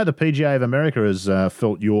thoughts on that? I know the PGA of America has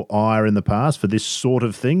felt your ire in the past for this sort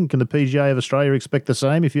of thing. Can the PGA of Australia expect the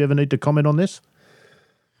same if you ever need to comment on this?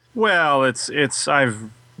 Well, I've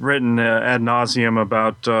written ad nauseum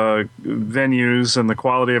about venues and the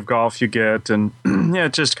quality of golf you get, and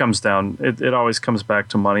it just comes down. It always comes back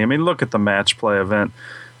to money. I mean, look at the match play event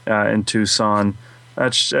in Tucson.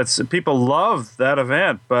 That's people love that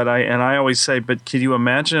event, but I always say, but could you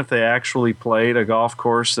imagine if they actually played a golf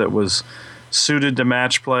course that was suited to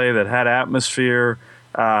match play, that had atmosphere,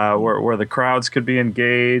 where the crowds could be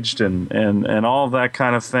engaged and all of that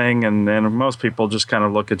kind of thing, and most people just kind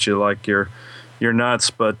of look at you like you're nuts,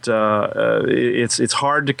 but it's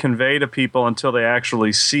hard to convey to people until they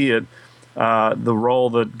actually see it, the role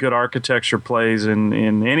that good architecture plays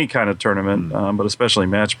in any kind of tournament, but especially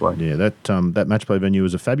match play. Yeah, that match play venue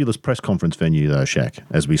was a fabulous press conference venue, though, Shaq,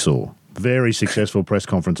 as we saw. Very successful press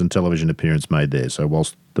conference and television appearance made there. So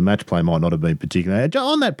whilst the match play might not have been particularly...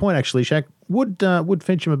 On that point, actually, Shaq, would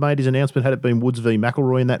Fensham have made his announcement had it been Woods v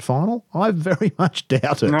McIlroy in that final? I very much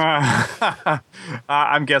doubt it.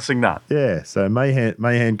 I'm guessing not. Yeah, so Mahan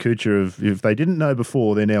Kuchar, if they didn't know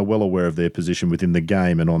before, they're now well aware of their position within the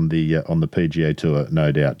game and on the PGA Tour,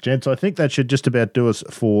 no doubt. Gents, I think that should just about do us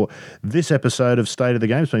for this episode of State of the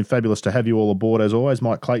Game. It's been fabulous to have you all aboard, as always.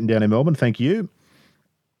 Mike Clayton down in Melbourne, thank you.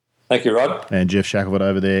 Thank you, Rod. And Jeff Shackelford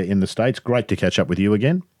over there in the States. Great to catch up with you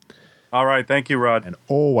again. All right. Thank you, Rod. And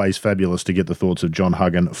always fabulous to get the thoughts of John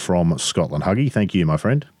Huggan from Scotland. Huggy, thank you, my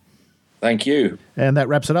friend. Thank you. And that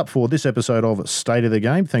wraps it up for this episode of State of the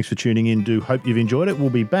Game. Thanks for tuning in. Do hope you've enjoyed it.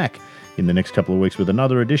 We'll be back in the next couple of weeks with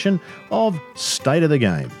another edition of State of the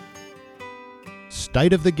Game.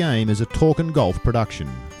 State of the Game is a Talk and Golf production.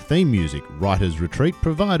 Theme music, Writer's Retreat,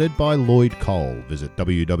 provided by Lloyd Cole. Visit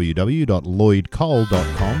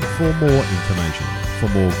www.lloydcole.com for more information. For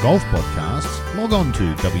more golf podcasts, log on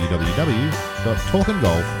to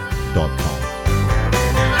www.talkandgolf.com.